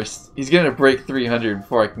first. He's gonna break 300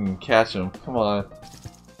 before I can catch him. Come on.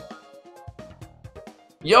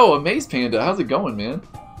 Yo, Amaze Panda, how's it going, man?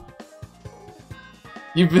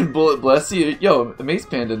 You've been bullet blessed? Yo, Amaze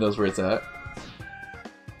Panda knows where it's at.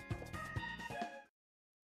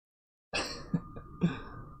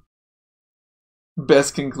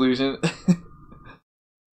 Best conclusion.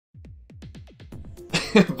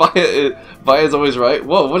 Vaya's always right.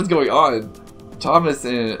 Whoa, what is going on? Thomas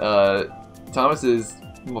and Thomas is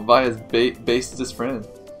Vaya's bestest friend.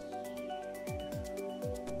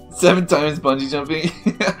 7 times bungee jumping.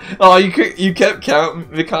 Oh, you kept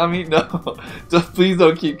count, Mikami? No, just please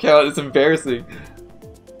don't keep count. It's embarrassing.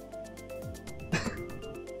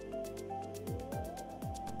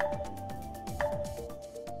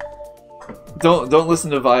 Don't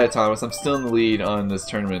listen to Vaya, Thomas. I'm still in the lead on this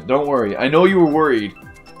tournament. Don't worry. I know you were worried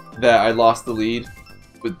that I lost the lead,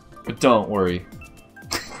 but don't worry.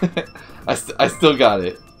 I still got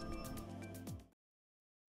it.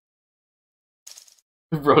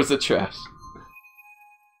 Rosa trash.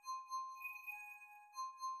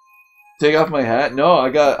 Take off my hat? No,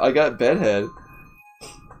 I got bedhead.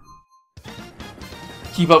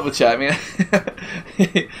 Keep up with chat, man.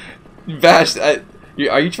 Bash,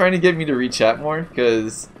 are you trying to get me to read chat more?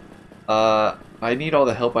 Because I need all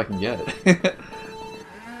the help I can get.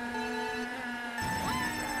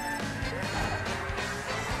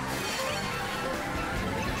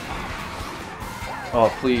 Oh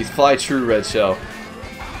please, fly true, Red Shell.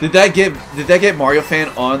 Did that get Mario fan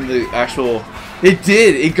on the actual? It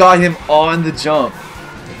did. It got him on the jump.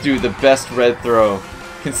 Dude, the best red throw.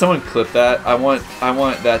 Can someone clip that? I want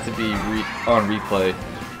that to be on replay.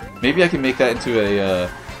 Maybe I can make that into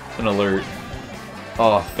an alert.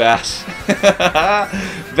 Oh, Bash.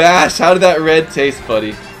 Bash, how did that red taste,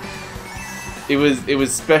 buddy? It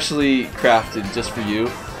was specially crafted just for you.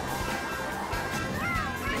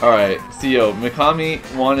 Alright, so yo, Mikami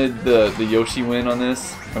wanted the Yoshi win on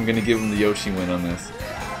this. I'm gonna give him the Yoshi win on this.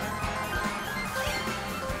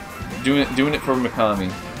 Doing it for Mikami.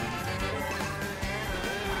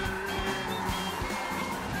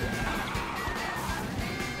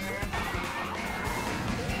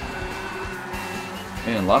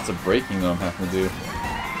 Man, lots of braking though I'm having to do.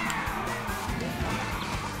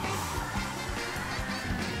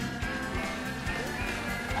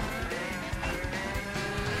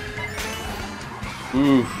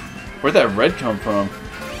 Oof. Where'd that red come from?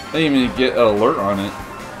 I didn't even get an alert on it.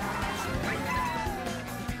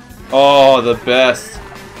 Oh, the best.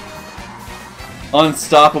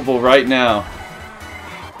 Unstoppable right now.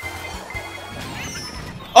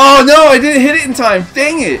 Oh no, I didn't hit it in time.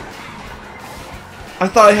 Dang it. I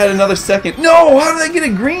thought I had another second. No, how did I get a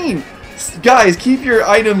green? Guys, keep your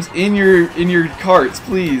items in your carts,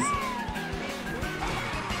 please.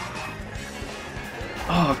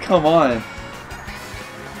 Oh, come on.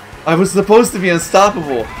 I was supposed to be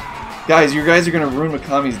unstoppable. Guys, you guys are gonna ruin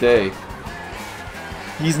Mikami's day.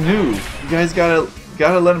 He's new. You guys gotta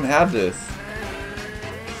let him have this.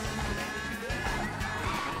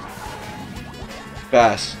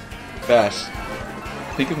 Bash. Bash.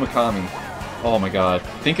 Think of Mikami. Oh my god.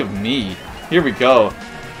 Think of me. Here we go.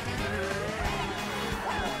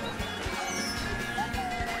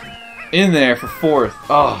 In there for 4th.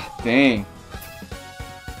 Oh, dang.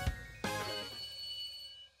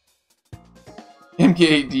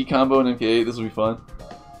 MK8D combo and MK8, this will be fun.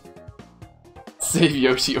 Save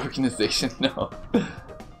Yoshi organization, no.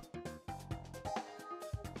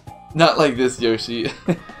 Not like this, Yoshi.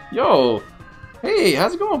 Yo! Hey,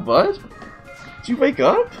 how's it going, bud? Did you wake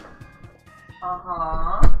up?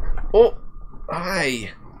 Uh-huh. Oh!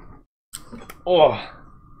 Hi! Oh!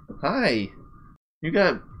 Hi! You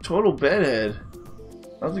got total bedhead.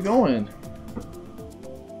 How's it going?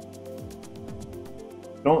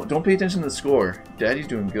 Don't pay attention to the score. Daddy's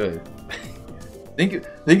doing good. think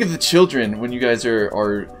of the children when you guys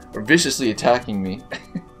are viciously attacking me.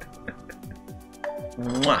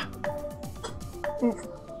 Mwah.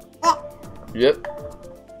 Yep.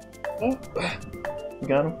 You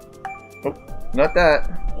got him? Oh, not that.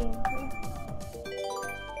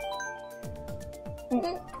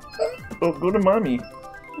 Oh, go to mommy.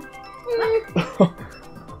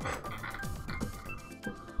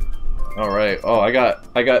 All right. Oh, I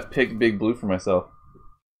got picked Big Blue for myself.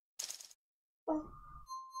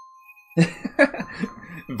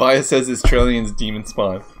 Via says his Trillian's demon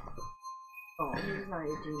spawn. Oh, he's not a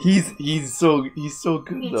demon. He's so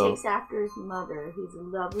good though. He takes after his mother. He's a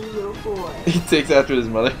lovely little boy. He takes after his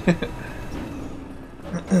mother.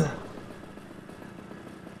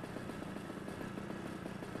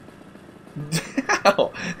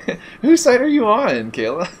 Ow. Whose side are you on,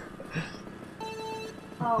 Kayla?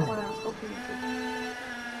 Oh, what I was hoping to.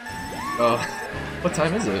 Oh, what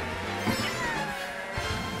time is it?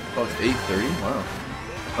 Oh, it's 8:30. Wow.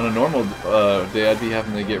 On a normal day, I'd be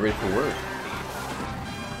having to get ready for work.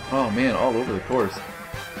 Oh man, all over the course.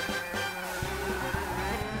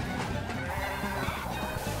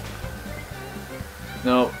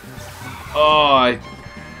 No. Oh, I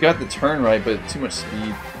got the turn right, but too much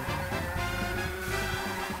speed.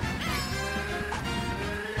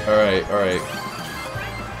 Alright, alright.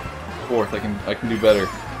 4th, I can do better.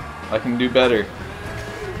 I can do better.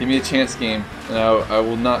 Give me a chance, game, and I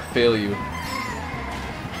will not fail you.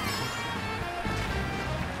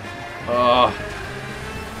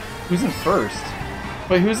 Who's in 1st?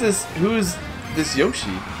 Wait, who's this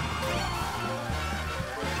Yoshi?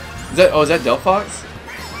 Is that Delphox?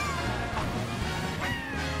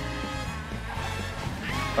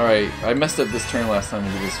 Alright, I messed up this turn last time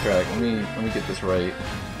into this track. Let me get this right.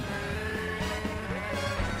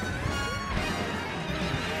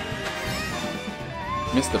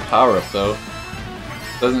 Missed the power up though.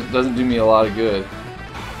 Doesn't do me a lot of good.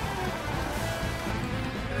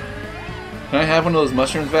 Can I have one of those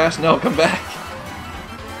mushrooms, Vash? No, come back.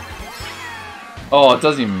 Oh, it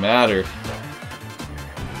doesn't even matter.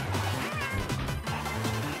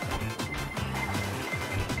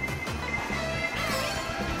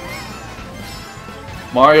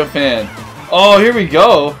 Mario fan. Oh, here we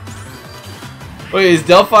go. Wait, is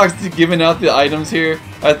Delphox giving out the items here?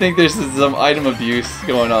 I think there's some item abuse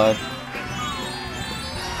going on.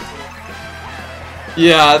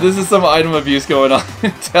 Yeah, this is some item abuse going on.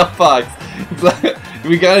 Delphox,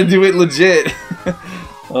 we gotta do it legit.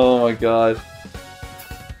 Oh my god.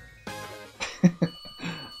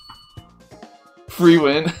 Free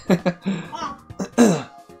win.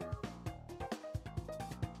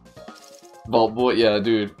 Vault Boy, yeah,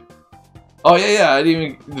 dude. Oh yeah, I didn't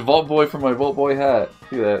even the Vault Boy for my Vault Boy hat.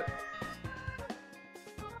 See that?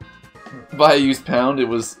 By a used pound, it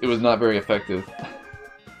was not very effective.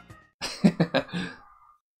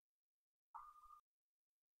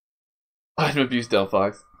 I'm abused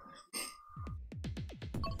Delphox.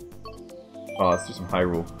 Oh, let's do some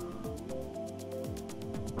Hyrule.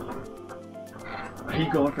 Are you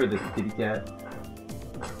going for this kitty cat?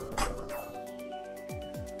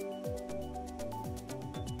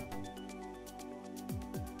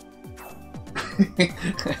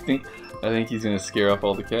 I think he's gonna scare off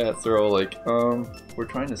all the cats. They're all like, we're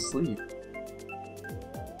trying to sleep.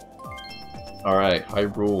 Alright,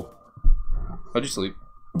 Hyrule. How'd you sleep?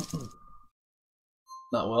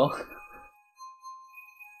 Not well.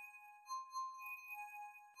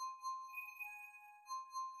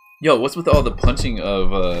 Yo, what's with all the punching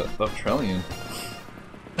of Trellian?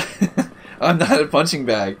 I'm not a punching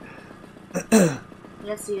bag.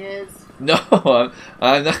 Yes, he is. No,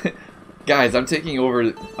 I'm not. Guys, I'm taking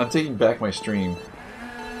over. I'm taking back my stream.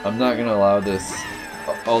 I'm not gonna allow this,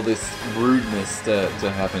 all this rudeness to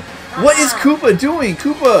happen. What is Koopa doing?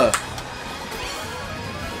 Koopa!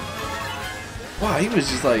 Wow, he was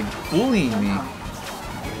just like bullying me.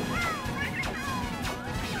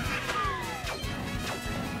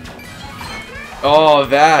 Oh,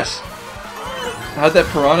 Vash! How'd that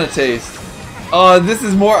piranha taste? Oh, this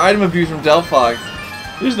is more item abuse from Delphox.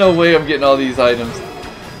 There's no way I'm getting all these items.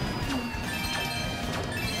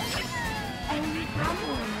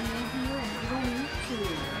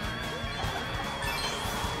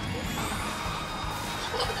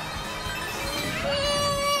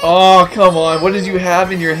 Oh, come on. What did you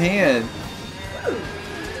have in your hand?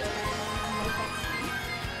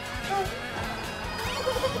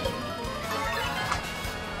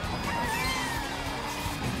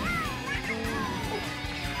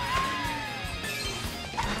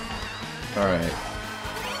 Alright.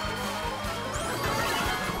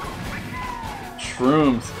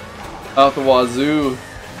 Shrooms. Out the wazoo.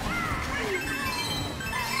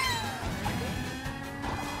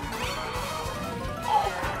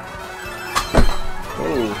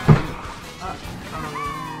 Oh.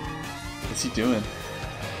 What's he doing?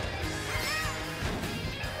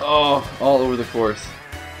 Oh, all over the course.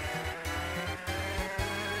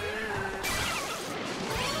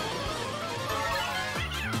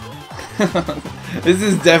 This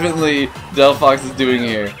is definitely Delphox is doing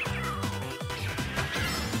here.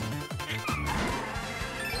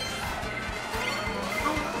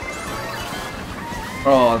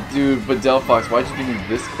 Oh, dude, but Delphox, why'd you give me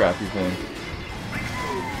this crappy thing?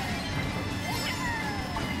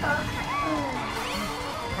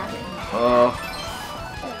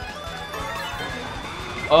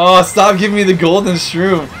 Oh, stop giving me the golden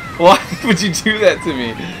shroom. Why would you do that to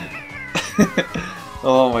me?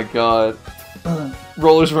 Oh my god.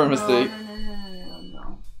 Rollers were a mistake.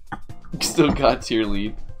 No. Still got tier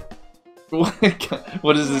lead.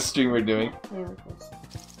 What is this streamer doing? Play with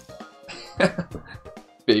this.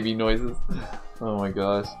 Baby noises. Oh my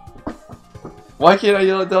gosh. Why can't I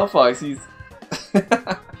yell at Delphox? He's...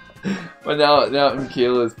 But now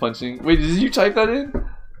Michaela is punching. Wait, did you type that in?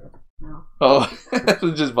 No. Oh,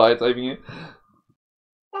 just by typing it?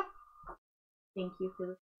 Thank you for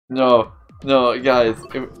the... No, guys.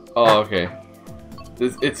 Oh, okay.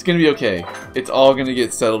 It's gonna be okay. It's all gonna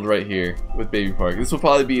get settled right here with Baby Park. This will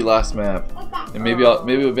probably be last map, and maybe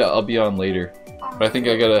I'll be on later. But I think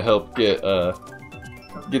I gotta help get the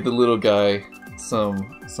little guy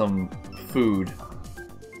some food.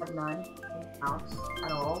 Have none in the house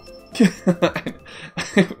at all.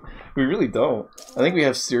 We really don't. I think we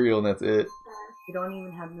have cereal and that's it. We don't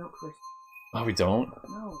even have milk for... Oh, we don't?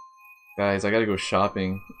 No. Guys, I gotta go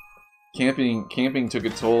shopping. Camping took a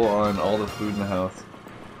toll on all the food in the house.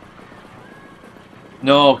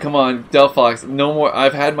 No, come on, Delphox, no more.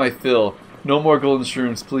 I've had my fill. No more golden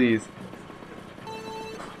shrooms, please.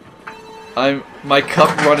 My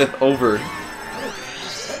cup runneth over.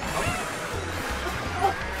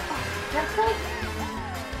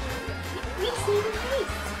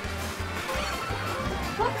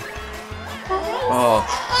 Oh.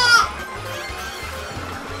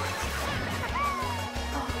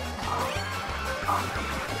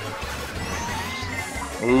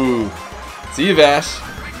 Ooh. See you, Vash.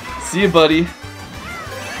 See you, buddy.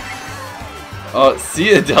 Oh, see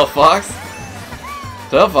you, Delphox.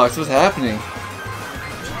 Delphox, what's happening?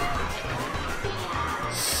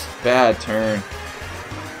 Bad turn.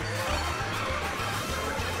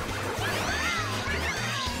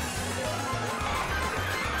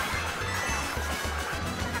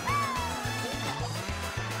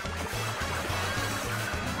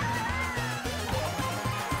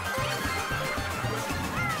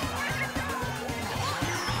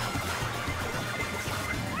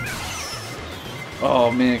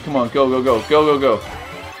 Oh man, come on, go, go, go, go, go, go.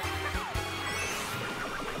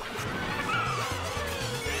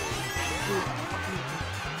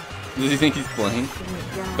 Does he think he's playing?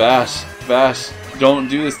 Vash, Vash, don't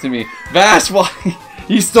do this to me. Vash, why?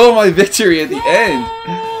 You stole my victory at the end.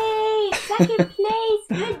 Yay! Second place.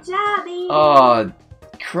 Good job, Ian. Oh,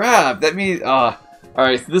 crap. That means...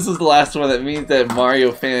 Alright, so this is the last one. That means that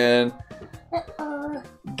Mario fan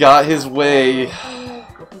got his way.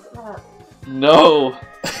 No.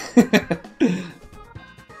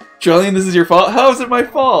 Trillian, this is your fault? How is it my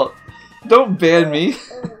fault? Don't ban me.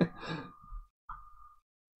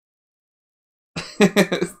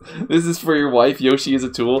 This is for your wife. Yoshi is a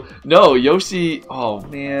tool. No, Yoshi... Oh,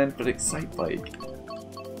 man. But Excite Bike.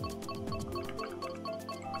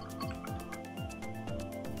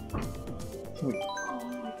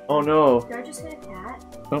 Oh, no. Did I just hit a cat?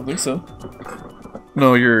 I don't think so.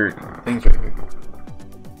 No, your thing's right here.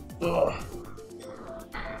 Ugh.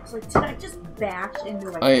 So, like, did I just bash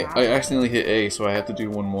into like I that? accidentally hit A, so I have to do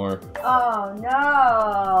one more. Oh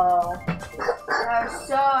no! That was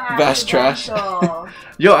so Bash trash. accidental.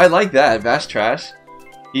 Yo, I like that. Bash Trash.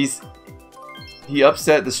 He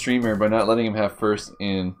upset the streamer by not letting him have first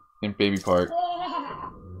in Baby Park.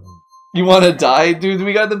 You wanna die? Dude,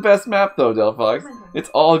 we got the best map though, Delphox. It's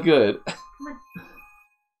all good.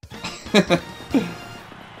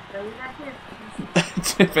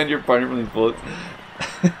 Defend your partner from these bullets.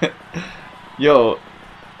 Yo,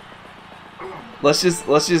 let's just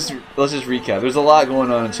recap. There's a lot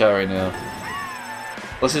going on in chat right now.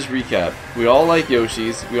 Let's just recap. We all like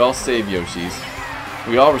Yoshis. We all save Yoshis.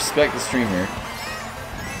 We all respect the streamer.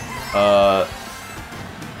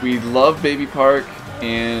 We love Baby Park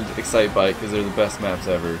and Excite Bike because they're the best maps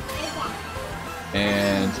ever.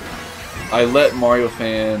 And I let Mario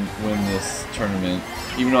Fan win this tournament,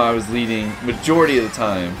 even though I was leading majority of the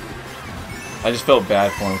time. I just felt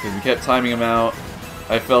bad for him because we kept timing him out.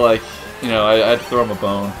 I felt like, you know, I had to throw him a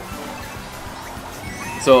bone.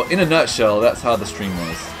 So, in a nutshell, that's how the stream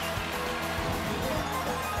was.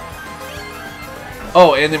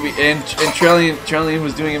 Oh, and then Trillian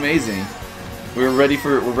was doing amazing. We're ready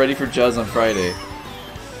for Juzz on Friday.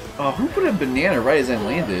 Oh, who put a banana right as I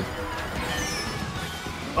landed?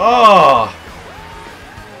 Oh.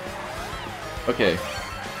 Okay.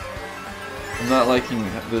 I'm not liking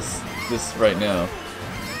this right now.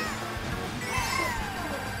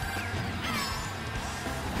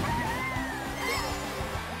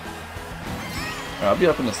 Alright, I'll be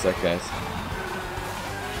up in a sec, guys.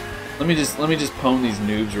 Let me just pwn these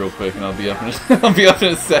noobs real quick, and I'll be up in a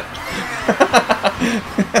sec.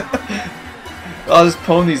 I'll just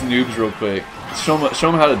pwn these noobs real quick. Show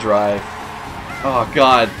them how to drive. Oh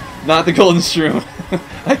God, not the golden shroom.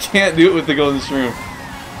 I can't do it with the golden shroom.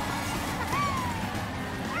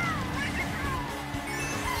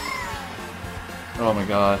 Oh my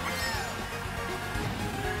God.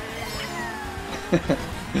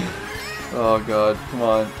 Oh God, come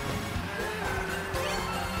on.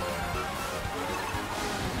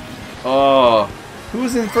 Oh, who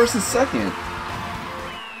was in first and second?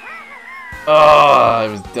 Oh,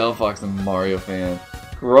 it was Delphox and Mario Fan.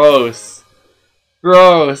 Gross.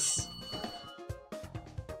 Gross.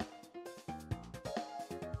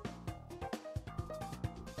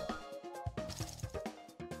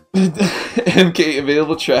 MK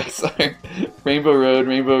available tracks are Rainbow Road,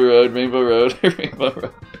 Rainbow Road, Rainbow Road, Rainbow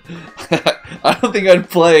Road. I don't think I'd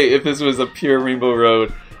play if this was a pure Rainbow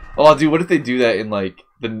Road. Oh, dude, what if they do that in like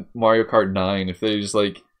the Mario Kart 9? If they just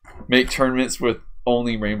like make tournaments with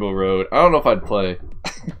only Rainbow Road, I don't know if I'd play.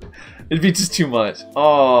 It'd be just too much.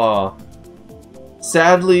 Oh,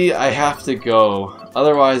 sadly, I have to go.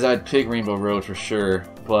 Otherwise, I'd pick Rainbow Road for sure.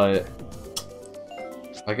 But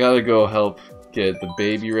I gotta go help get the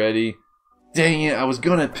baby ready. Dang it, I was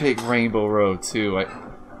gonna pick Rainbow Road too.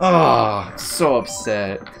 I'm so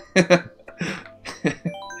upset.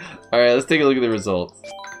 Alright, let's take a look at the results.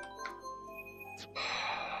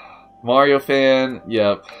 Mario Fan,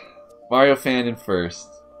 yep. Mario Fan in first.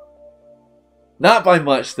 Not by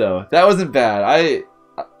much though. That wasn't bad.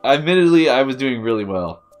 Admittedly I was doing really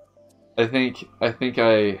well. I'm gonna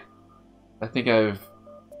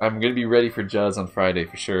be ready for Juzz on Friday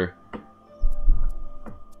for sure.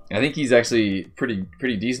 I think he's actually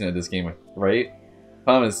pretty decent at this game, right?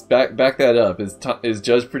 Thomas, back that up. Is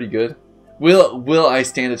Judge pretty good? Will I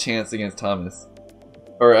stand a chance against Thomas?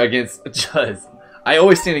 Or against Judge? I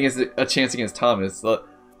always stand a chance against Thomas.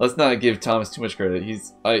 Let's not give Thomas too much credit.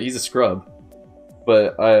 He's a scrub.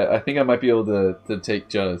 But I think I might be able to take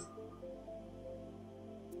Judge.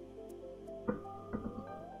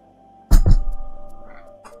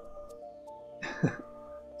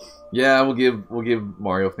 Yeah, we'll give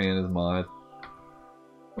Mario Fan his mod.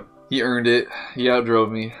 He earned it. He outdrove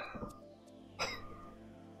me.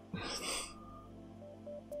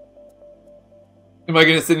 Am I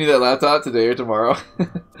gonna send you that laptop today or tomorrow?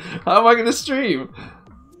 How am I gonna stream?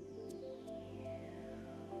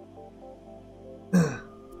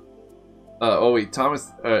 Oh wait,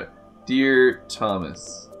 Thomas. Dear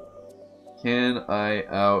Thomas, can I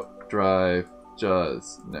outdrive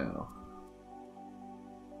Juz now?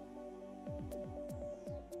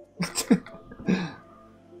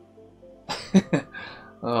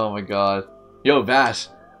 Oh my god. Yo, Vash,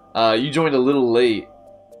 you joined a little late.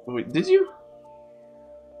 Wait, did you?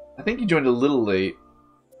 I think you joined a little late.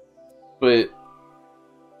 But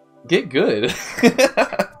get good.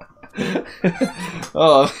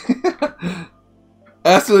 Oh.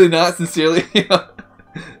 Absolutely not, sincerely.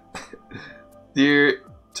 Dear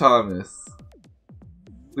Thomas,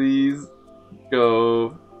 please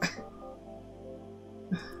go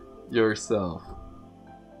yourself.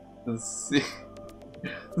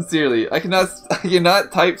 Sincerely. I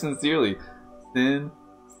cannot type sincerely.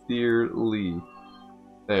 Sincerely.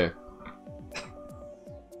 There.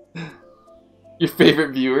 Your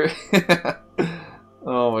favorite viewer?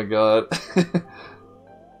 Oh my god.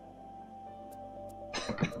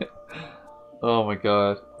 Oh my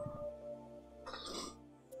god.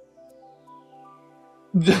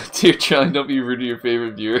 Dear Charlie, don't be rude to your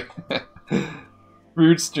favorite viewer.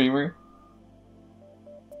 Rude streamer.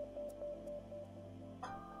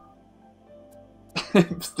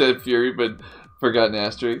 Instead Fury, but forgotten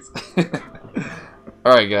asterisks.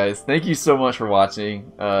 Alright guys, thank you so much for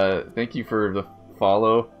watching. Thank you for the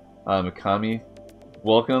follow. Mikami,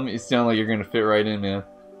 welcome. You sound like you're gonna fit right in, man.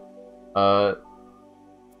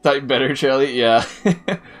 Type better, Charlie? Yeah.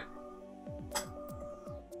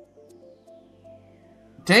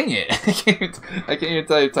 Dang it! I can't even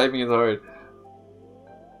tell you typing is hard.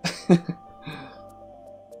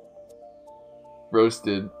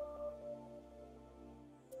 Roasted.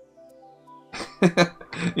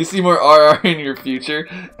 You see more RR in your future?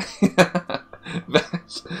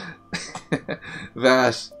 Vash.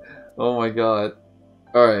 Vash. Oh my god.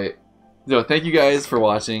 Alright. So, thank you guys for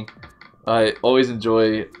watching. I always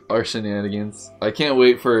enjoy our shenanigans. I can't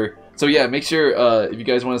wait for... So yeah, make sure if you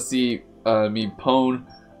guys want to see me pwn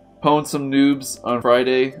some noobs on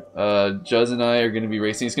Friday, Juz and I are going to be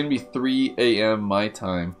racing. It's going to be 3 a.m. my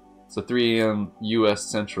time. So 3 a.m. US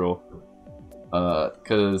Central.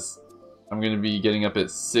 Because I'm going to be getting up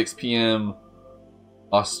at 6 p.m.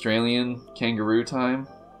 Australian kangaroo time.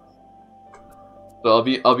 So I'll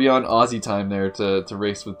be on Aussie time there to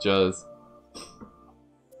race with Juz.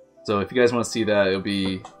 So if you guys want to see that, it'll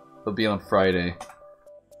be on Friday.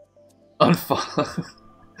 Unfollow.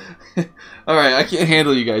 Alright, I can't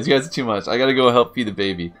handle you guys. You guys are too much. I gotta go help feed the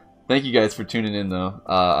baby. Thank you guys for tuning in though.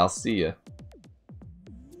 I'll see ya.